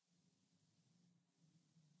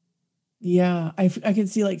 Yeah, I can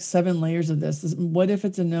see like 7 layers of this. What if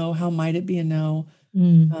it's a no? How might it be a no?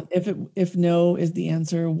 If no is the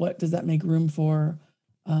answer, what does that make room for?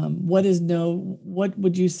 What is no? What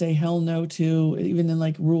would you say hell no to, even in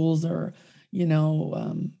like rules or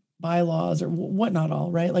bylaws or whatnot?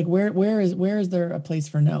 All right, like where is there a place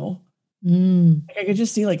for no? Like I could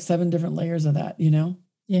just see like 7 different layers of that.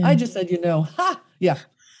 Yeah. I just said ha, yeah.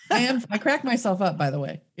 I cracked myself up, by the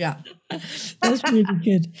way. Yeah. That's really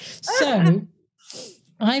good. So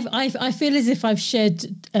I feel as if I've shared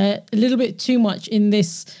a little bit too much in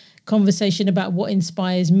this conversation about what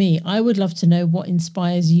inspires me. I would love to know what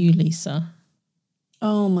inspires you, Lisa.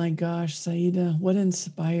 Oh my gosh, Saiyyidah, what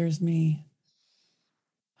inspires me?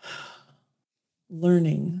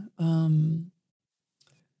 Learning,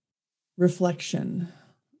 reflection,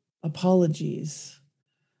 apologies,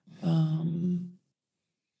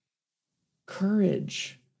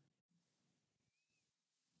 courage,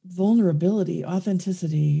 vulnerability,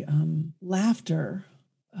 authenticity, laughter,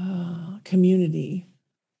 community.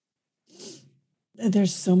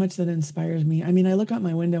 There's so much that inspires me. I mean, I look out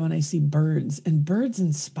my window and I see birds, and birds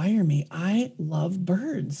inspire me. I love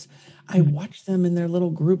birds. I Mm. watch them in their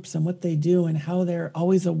little groups and what they do and how they're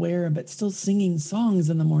always aware, but still singing songs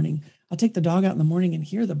in the morning. I'll take the dog out in the morning and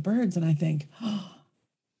hear the birds, and I think, oh,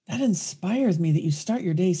 that inspires me that you start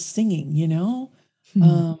your day singing, you know? Hmm.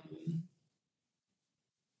 Um,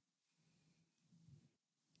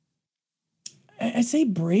 I say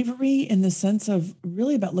bravery in the sense of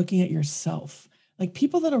really about looking at yourself. Like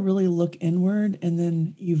people that'll really look inward and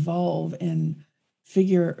then evolve and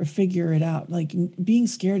figure it out. Like being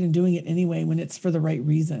scared and doing it anyway when it's for the right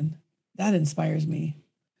reason. That inspires me.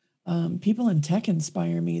 People in tech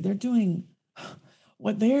inspire me. They're doing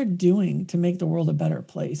what they're doing to make the world a better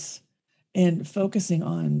place and focusing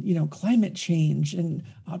on, climate change and,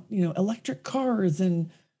 electric cars and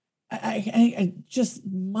I just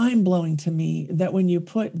mind blowing to me that when you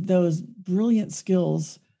put those brilliant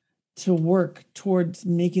skills to work towards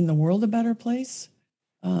making the world a better place,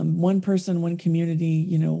 one person, one community,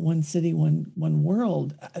 one city, one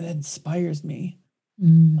world, that inspires me.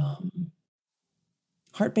 Mm.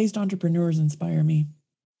 Heart-based entrepreneurs inspire me,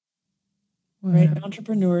 right? Wow.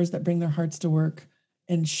 Entrepreneurs that bring their hearts to work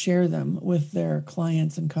and share them with their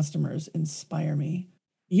clients and customers inspire me.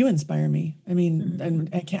 You inspire me. I mean, and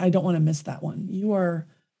I don't want to miss that one. You are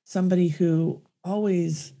somebody who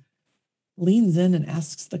always leans in and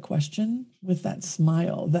asks the question with that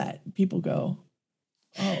smile that people go,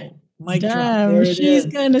 oh, mic drop. Damn, There it she's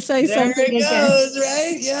is. going to say There something it again. goes,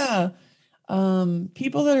 right? Yeah.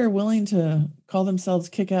 People that are willing to call themselves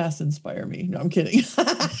kick-ass inspire me. No, I'm kidding.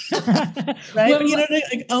 Right? But Well,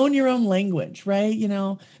 like own your own language, right?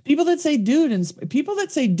 People that say dude and people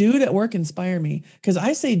that say dude at work inspire me because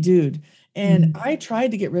I say dude and I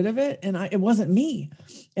tried to get rid of it and it wasn't me.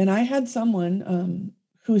 And I had someone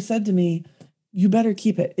who said to me, you better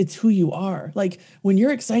keep it. It's who you are. Like when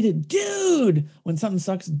you're excited, dude, when something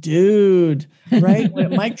sucks, dude, right?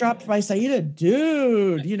 When it mic dropped by Saiyyidah,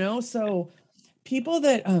 dude, so people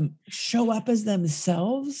that show up as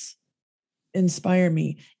themselves inspire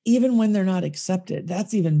me, even when they're not accepted.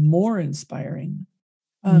 That's even more inspiring.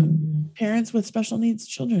 Parents with special needs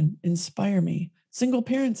children inspire me. Single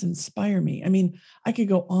parents inspire me. I mean, I could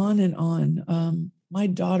go on and on. My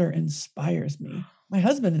daughter inspires me. My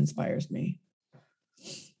husband inspires me.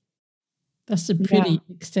 that's a Yeah. pretty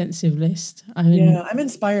extensive list. I mean, Yeah, I'm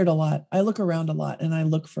inspired a lot. I look around a lot and I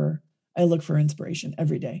look for inspiration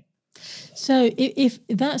every day. so if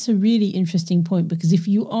that's a really interesting point, because if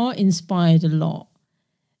you are inspired a lot,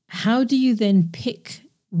 how do you then pick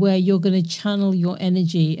where you're going to channel your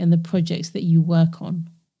energy and the projects that you work on?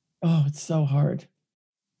 Oh, it's so hard.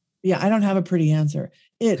 Yeah, I don't have a pretty answer.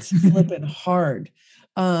 It's flipping hard.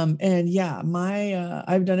 And yeah,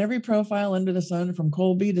 I've done every profile under the sun from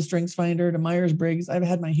Colby to StrengthsFinder to Myers-Briggs. I've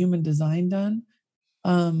had my human design done.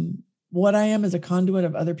 What I am is a conduit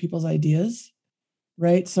of other people's ideas,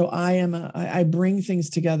 right? So I bring things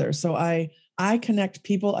together. So I connect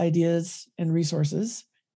people, ideas, and resources,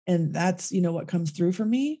 and that's what comes through for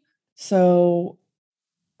me. So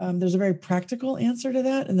there's a very practical answer to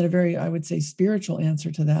that, and then a very, I would say, spiritual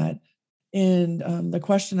answer to that. And the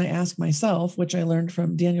question I ask myself, which I learned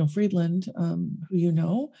from Daniel Friedland,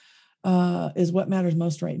 who is what matters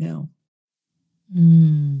most right now.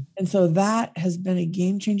 And so that has been a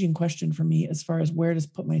game-changing question for me as far as where to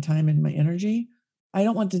put my time and my energy. I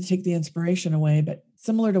don't want to take the inspiration away, but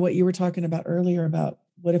similar to what you were talking about earlier about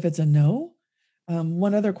what if it's a no?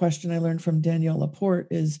 One other question I learned from Danielle Laporte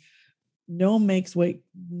is no makes way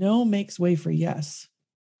for yes.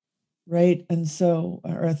 Right. And so,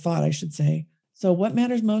 or a thought, I should say. So, what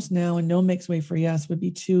matters most now and no makes way for yes would be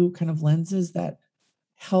two kind of lenses that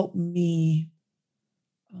help me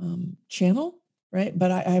channel. Right.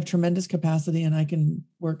 But I have tremendous capacity and I can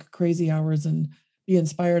work crazy hours and be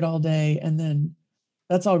inspired all day. And then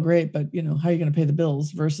that's all great. But, how are you going to pay the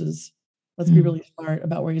bills versus let's be really smart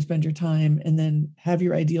about where you spend your time and then have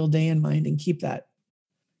your ideal day in mind and keep that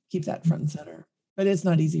front and center. But it's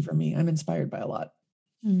not easy for me. I'm inspired by a lot.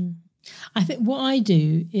 I think what I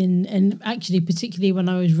do and actually particularly when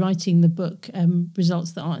I was writing the book,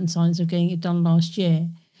 Results That Art and Science of Getting It Done last year,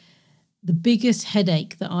 the biggest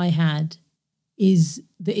headache that I had is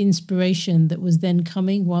the inspiration that was then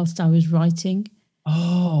coming whilst I was writing.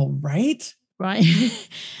 Oh, right. Right.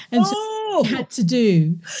 And so what I had to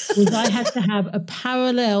do was I had to have a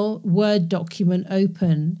parallel Word document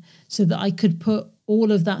open so that I could put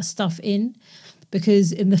all of that stuff in.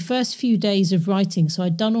 Because in the first few days of writing, so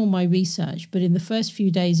I'd done all my research, but in the first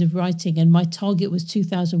few days of writing, and my target was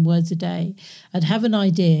 2,000 words a day, I'd have an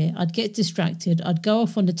idea, I'd get distracted, I'd go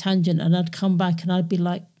off on a tangent, and I'd come back and I'd be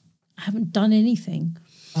like, I haven't done anything.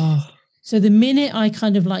 Oh, So the minute I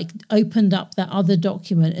kind of like opened up that other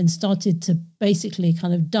document and started to basically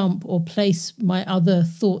kind of dump or place my other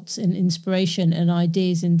thoughts and inspiration and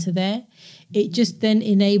ideas into there, it just then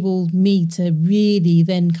enabled me to really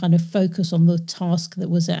then kind of focus on the task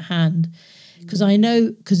that was at hand. Because I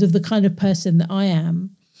know, because of the kind of person that I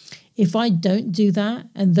am, if I don't do that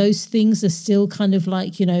and those things are still kind of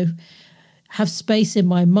like, you know, have space in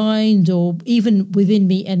my mind or even within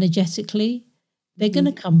me energetically, they're going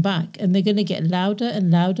to come back and they're going to get louder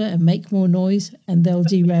and louder and make more noise and they'll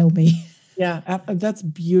derail me. yeah, that's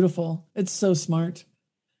beautiful. It's so smart.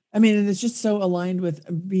 I mean, and it's just so aligned with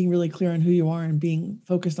being really clear on who you are and being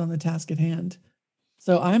focused on the task at hand.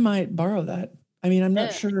 So I might borrow that. I mean, I'm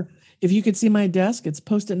not sure if you could see my desk, it's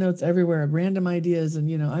post-it notes everywhere, random ideas.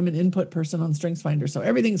 And, you know, I'm an input person on StrengthsFinder. So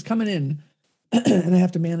everything's coming in and I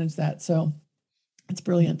have to manage that. So it's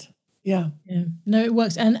brilliant. Yeah. No, it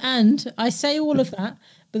works. And I say all of that,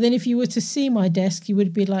 but then if you were to see my desk, you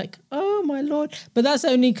would be like, oh my Lord. But that's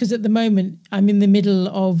only because at the moment I'm in the middle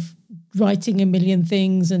of writing a million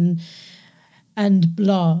things and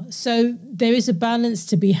blah. So there is a balance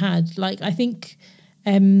to be had. Like, I think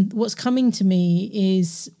what's coming to me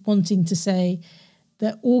is wanting to say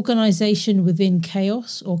that organization within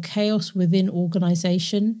chaos or chaos within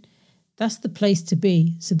organization, that's the place to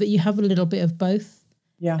be, so that you have a little bit of both.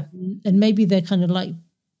 Yeah. And maybe they're kind of like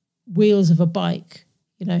wheels of a bike,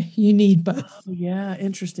 you know, you need both. Oh, yeah.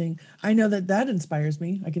 Interesting. I know that inspires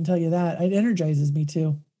me. I can tell you that. It energizes me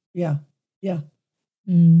too. Yeah. Yeah.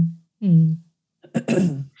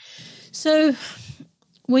 So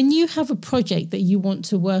when you have a project that you want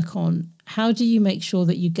to work on, how do you make sure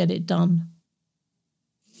that you get it done?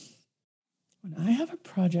 When I have a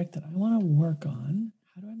project that I want to work on,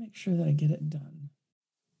 how do I make sure that I get it done?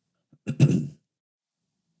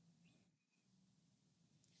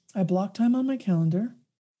 I block time on my calendar.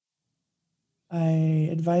 I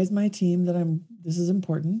advise my team that this is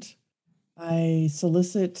important. I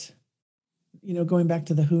solicit, you know, going back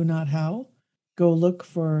to the who, not how, go look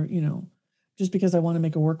for, you know, just because I want to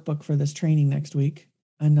make a workbook for this training next week,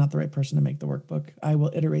 I'm not the right person to make the workbook. I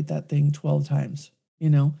will iterate that thing 12 times, you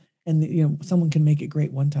know, and, you know, someone can make it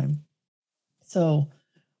great one time. So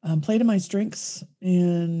play to my strengths,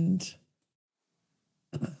 and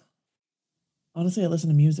honestly, I listen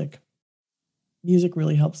to music. Music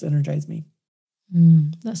really helps energize me.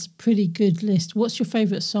 That's a pretty good list. What's your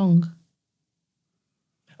favorite song?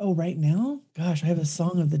 Oh, right now? Gosh, I have a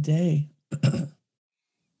song of the day.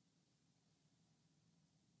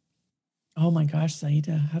 Oh my gosh,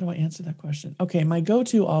 Saiyyidah, how do I answer that question? Okay, my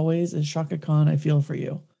go-to always is Shaka Khan, I Feel For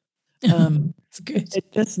You. It's good.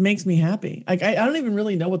 It just makes me happy. Like I don't even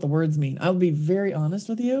really know what the words mean. I'll be very honest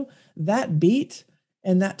with you. That beat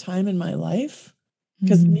and that time in my life,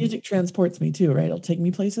 because music transports me too, right? It'll take me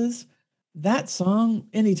places. That song,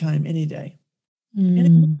 anytime, any day.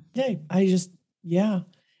 Any day. Yeah.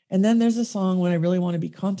 And then there's a song when I really want to be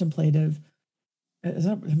contemplative.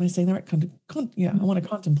 Am I saying that right? Yeah, I want to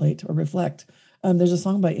contemplate or reflect. There's a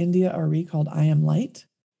song by India Ari called I Am Light,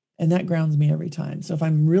 and that grounds me every time. So if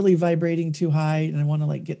I'm really vibrating too high and I want to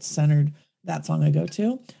like get centered, that song I go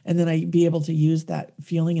to, and then I be able to use that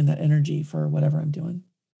feeling and that energy for whatever I'm doing.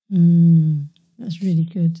 That's really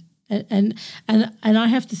good. And I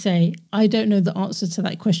have to say, I don't know the answer to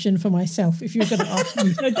that question for myself. If you're going to ask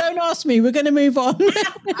me, so don't ask me. We're going to move on.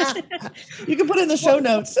 You can put it in the show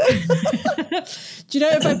notes. Do you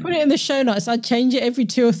know, if I put it in the show notes, I'd change it every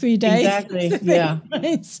 2 or 3 days. Exactly. Yeah.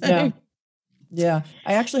 Right? So. Yeah.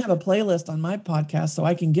 I actually have a playlist on my podcast so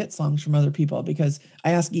I can get songs from other people because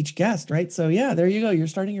I ask each guest, right? So yeah, there you go. You're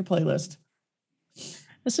starting your playlist.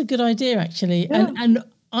 That's a good idea, actually. Yeah. And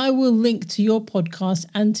I will link to your podcast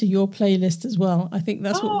and to your playlist as well. I think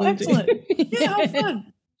that's what we'll excellent. do. Yeah, how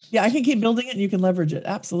fun. Yeah, I can keep building it and you can leverage it.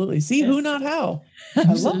 Absolutely. See, who, not how.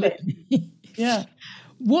 Absolutely. I love it. Yeah.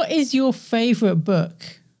 What is your favorite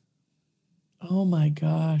book? Oh my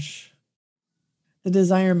gosh. The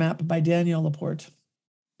Desire Map by Daniel Laporte.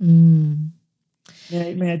 May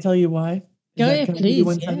I tell you why? Go ahead,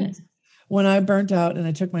 please. Yeah. When I burnt out and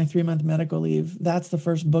I took my 3-month medical leave, that's the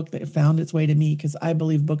first book that found its way to me because I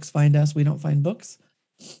believe books find us. We don't find books.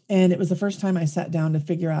 And it was the first time I sat down to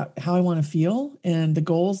figure out how I want to feel and the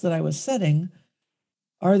goals that I was setting.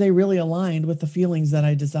 Are they really aligned with the feelings that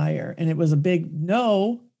I desire? And it was a big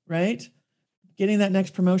no, right? Getting that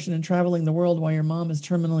next promotion and traveling the world while your mom is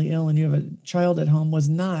terminally ill and you have a child at home was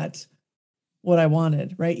not what I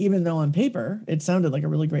wanted, right? Even though on paper, it sounded like a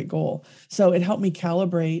really great goal. So it helped me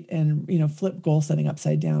calibrate and, flip goal setting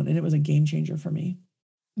upside down. And it was a game changer for me.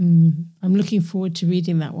 I'm looking forward to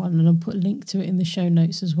reading that one, and I'll put a link to it in the show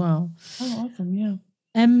notes as well. Oh, awesome. Yeah.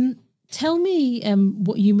 Tell me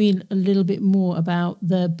what you mean a little bit more about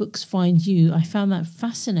the books find you. I found that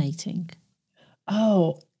fascinating.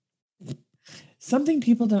 Oh, something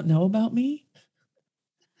people don't know about me.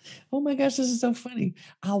 Oh my gosh, this is so funny.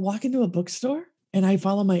 I'll walk into a bookstore and I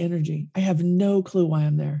follow my energy. I have no clue why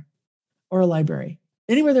I'm there, or a library.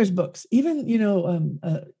 Anywhere there's books, even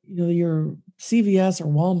your CVS or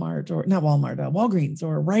Walmart, or not Walmart, Walgreens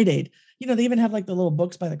or Rite Aid. They even have like the little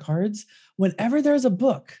books by the cards. Whenever there's a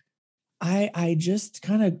book, I just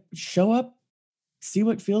kind of show up, see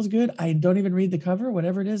what feels good. I don't even read the cover,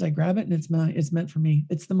 whatever it is, I grab it and it's meant for me.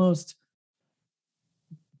 It's the most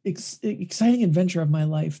exciting adventure of my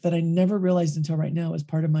life that I never realized until right now is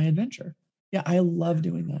part of my adventure. Yeah, I love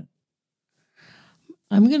doing that.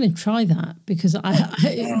 I'm going to try that, because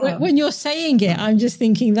when you're saying it, I'm just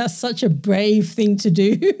thinking that's such a brave thing to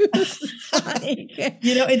do.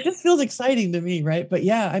 It just feels exciting to me, right? But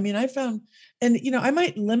yeah, I mean, I found, and I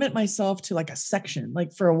might limit myself to like a section.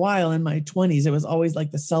 Like for a while in my 20s, it was always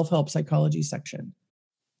like the self-help psychology section,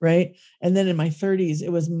 right? And then in my 30s,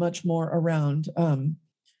 it was much more around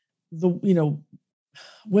the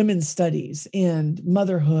women's studies and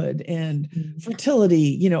motherhood and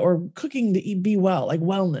fertility, or cooking to be well, like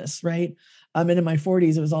wellness, right? And in my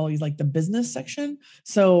 40s, it was always like the business section.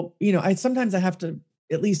 So, I sometimes I have to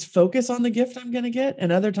at least focus on the gift I'm going to get.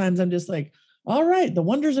 And other times I'm just like, all right, the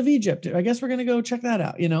wonders of Egypt. I guess we're going to go check that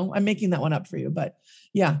out. I'm making that one up for you. But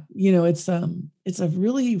yeah, it's a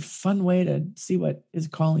really fun way to see what is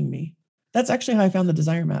calling me. That's actually how I found the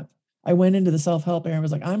desire map. I went into the self-help area and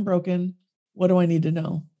was like, I'm broken. What do I need to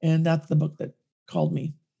know? And that's the book that called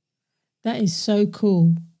me. That is so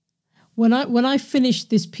cool. When I finish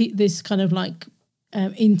this kind of like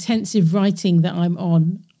intensive writing that I'm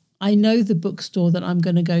on, I know the bookstore that I'm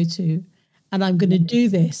going to go to, and I'm going to do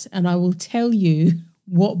this, and I will tell you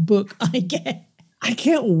what book I get. I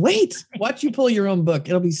can't wait. Watch you pull your own book.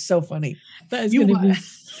 It'll be so funny. That is going to be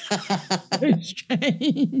so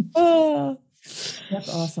strange. Oh,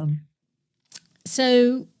 that's awesome.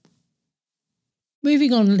 So,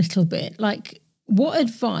 moving on a little bit, like, what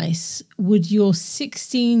advice would your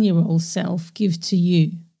 16-year-old self give to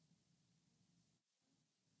you?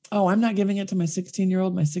 Oh, I'm not giving it to my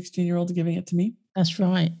 16-year-old. My 16-year-old's giving it to me. That's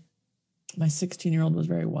right. My 16-year-old was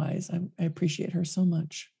very wise. I appreciate her so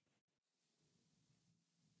much.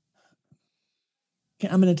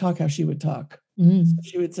 Okay, I'm going to talk how she would talk. So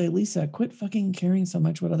she would say, Lisa, quit fucking caring so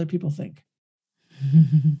much what other people think.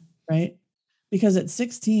 Right? Because at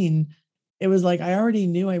 16, it was like, I already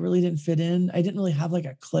knew I really didn't fit in. I didn't really have like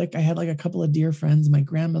a clique. I had like a couple of dear friends. My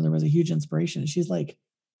grandmother was a huge inspiration. She's like,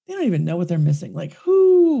 they don't even know what they're missing. Like,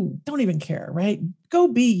 who don't even care, right? Go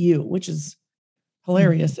be you, which is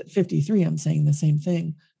hilarious. At 53, I'm saying the same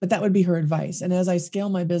thing, but that would be her advice. And as I scale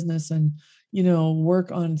my business and,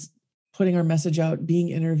 work on putting our message out, being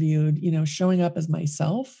interviewed, showing up as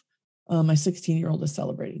myself, my 16-year-old is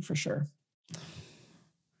celebrating for sure.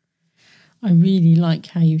 I really like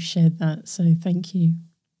how you shared that. So thank you.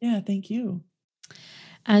 Yeah, thank you.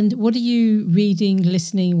 And what are you reading,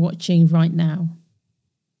 listening, watching right now?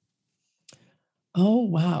 Oh,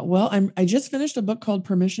 wow. Well, I just finished a book called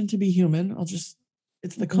Permission to Be Human.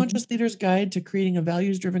 It's the Conscious Leader's Guide to Creating a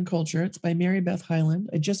Values-Driven Culture. It's by Mary Beth Hyland.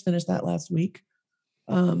 I just finished that last week.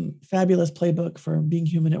 Fabulous playbook for being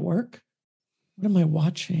human at work. What am I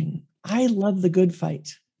watching? I love The Good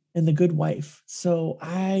Fight and The Good Wife. So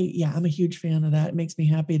I'm a huge fan of that. It makes me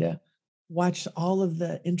happy to watch all of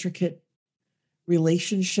the intricate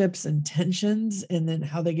relationships and tensions and then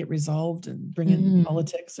how they get resolved and bring in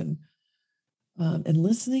politics and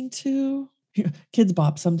listening to Kids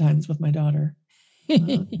Bop sometimes with my daughter.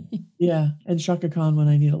 And Shaka Khan when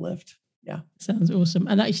I need a lift. Yeah. Sounds awesome.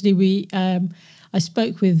 And actually I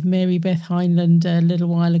spoke with Mary Beth Heinland a little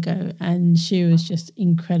while ago, and she was just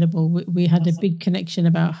incredible. We had a big connection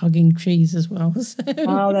about hugging trees as well. So.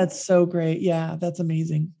 Oh, that's so great. Yeah, that's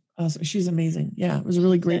amazing. She's amazing. Yeah, I was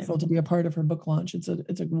really grateful to be a part of her book launch. It's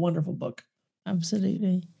a wonderful book.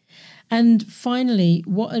 Absolutely. And finally,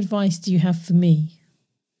 what advice do you have for me?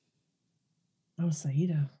 Oh,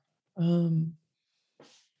 Saiyyidah.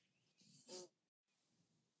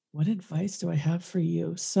 What advice do I have for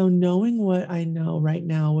you? So knowing what I know right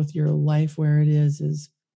now with your life where it is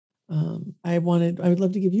I would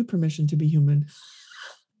love to give you permission to be human.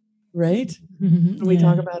 Right? When we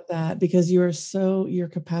talk about that, because your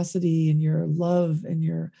capacity and your love and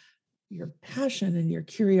your passion and your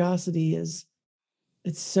curiosity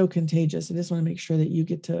it's so contagious. I just want to make sure that you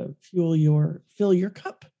get to fill your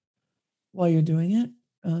cup while you're doing it,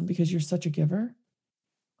 because you're such a giver.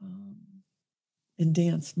 And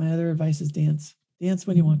dance. My other advice is dance. Dance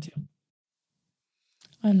when you want to.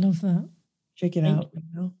 I love that. Check it out. You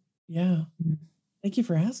know? Yeah. Thank you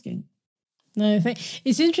for asking. No,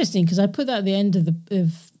 it's interesting because I put that at the end of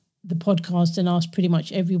the podcast and asked pretty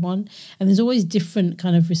much everyone, and there's always different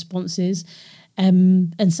kind of responses.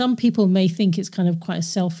 And some people may think it's kind of quite a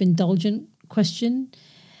self-indulgent question,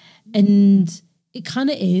 and it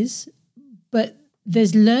kind of is, but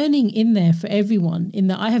there's learning in there for everyone, in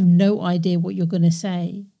that I have no idea what you're going to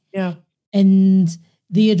say. Yeah. And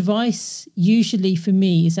the advice usually for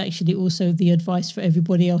me is actually also the advice for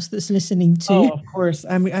everybody else that's listening to. Oh, of course.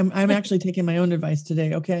 I'm actually taking my own advice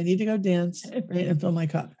today. Okay, I need to go dance, right, and fill my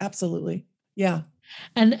cup. Absolutely. Yeah.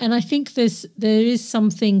 And I think there is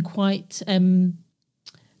something quite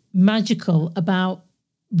magical about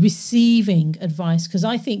receiving advice, because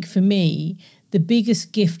I think for me, the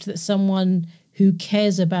biggest gift that someone who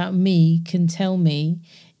cares about me can tell me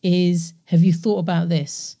is, have you thought about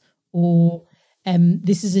this? Or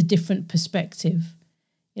this is a different perspective.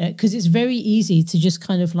 You know, because it's very easy to just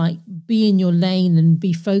kind of like be in your lane and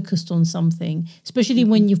be focused on something, especially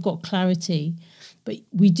when you've got clarity. But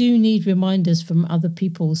we do need reminders from other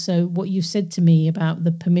people. So what you've said to me about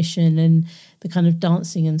the permission and the kind of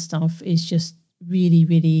dancing and stuff is just really,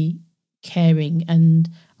 really caring. And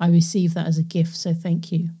I receive that as a gift. So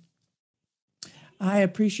thank you. I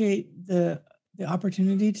appreciate the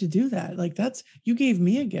opportunity to do that. Like, you gave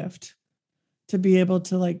me a gift to be able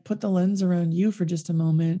to like put the lens around you for just a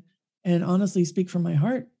moment and honestly speak from my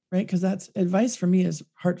heart, right? Because that's advice for me is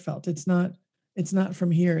heartfelt. It's not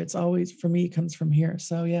from here. It's always, for me, it comes from here.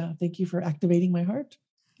 So yeah, thank you for activating my heart.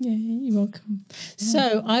 Yeah, you're welcome. Yeah.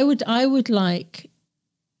 So I would like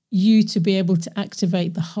you to be able to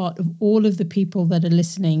activate the heart of all of the people that are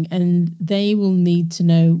listening, and they will need to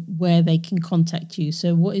know where they can contact you.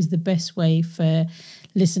 So what is the best way for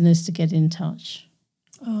listeners to get in touch?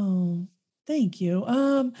 Oh, thank you.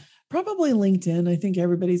 Probably LinkedIn. I think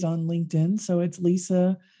everybody's on LinkedIn. So it's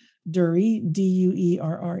Lisa Duerre,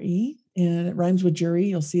 Duerre, and it rhymes with jury.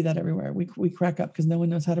 You'll see that everywhere. We crack up because no one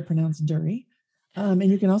knows how to pronounce Duerre. And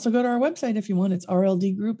you can also go to our website if you want. It's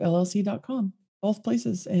rldgroupllc.com, both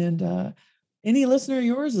places. And any listener of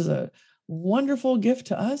yours is a wonderful gift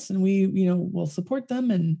to us, and we, will support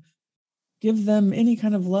them and give them any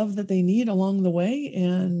kind of love that they need along the way.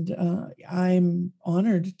 And I'm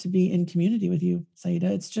honored to be in community with you,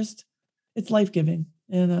 Saiyyidah. It's life-giving,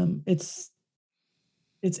 and it's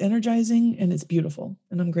energizing, and it's beautiful.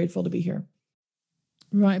 And I'm grateful to be here.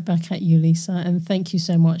 Right back at you, Lisa. And thank you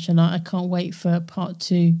so much. And I can't wait for part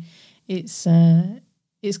 2. It's going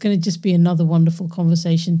to just be another wonderful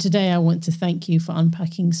conversation. Today, I want to thank you for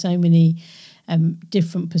unpacking so many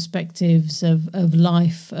different perspectives of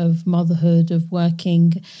life, of motherhood, of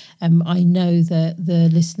working. I know that the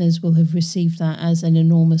listeners will have received that as an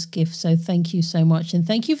enormous gift. So thank you so much. And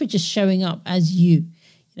thank you for just showing up as you.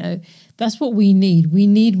 That's what we need. We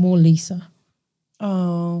need more Lisa.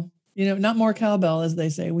 Oh, not more cowbell, as they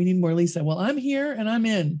say. We need more Lisa. Well, I'm here and I'm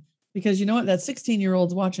in, because you know what? That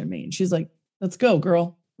 16-year-old's watching me and she's like, let's go,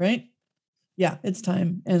 girl. Right? Yeah, it's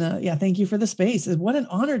time. And yeah, thank you for the space. What an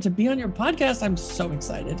honor to be on your podcast. I'm so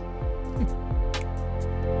excited.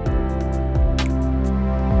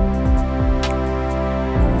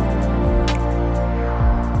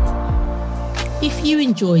 If you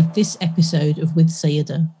enjoyed this episode of With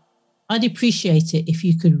Saiyyidah, I'd appreciate it if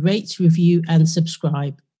you could rate, review, and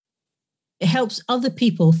subscribe. It helps other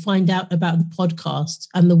people find out about the podcast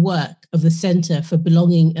and the work of the Center for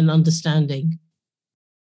Belonging and Understanding.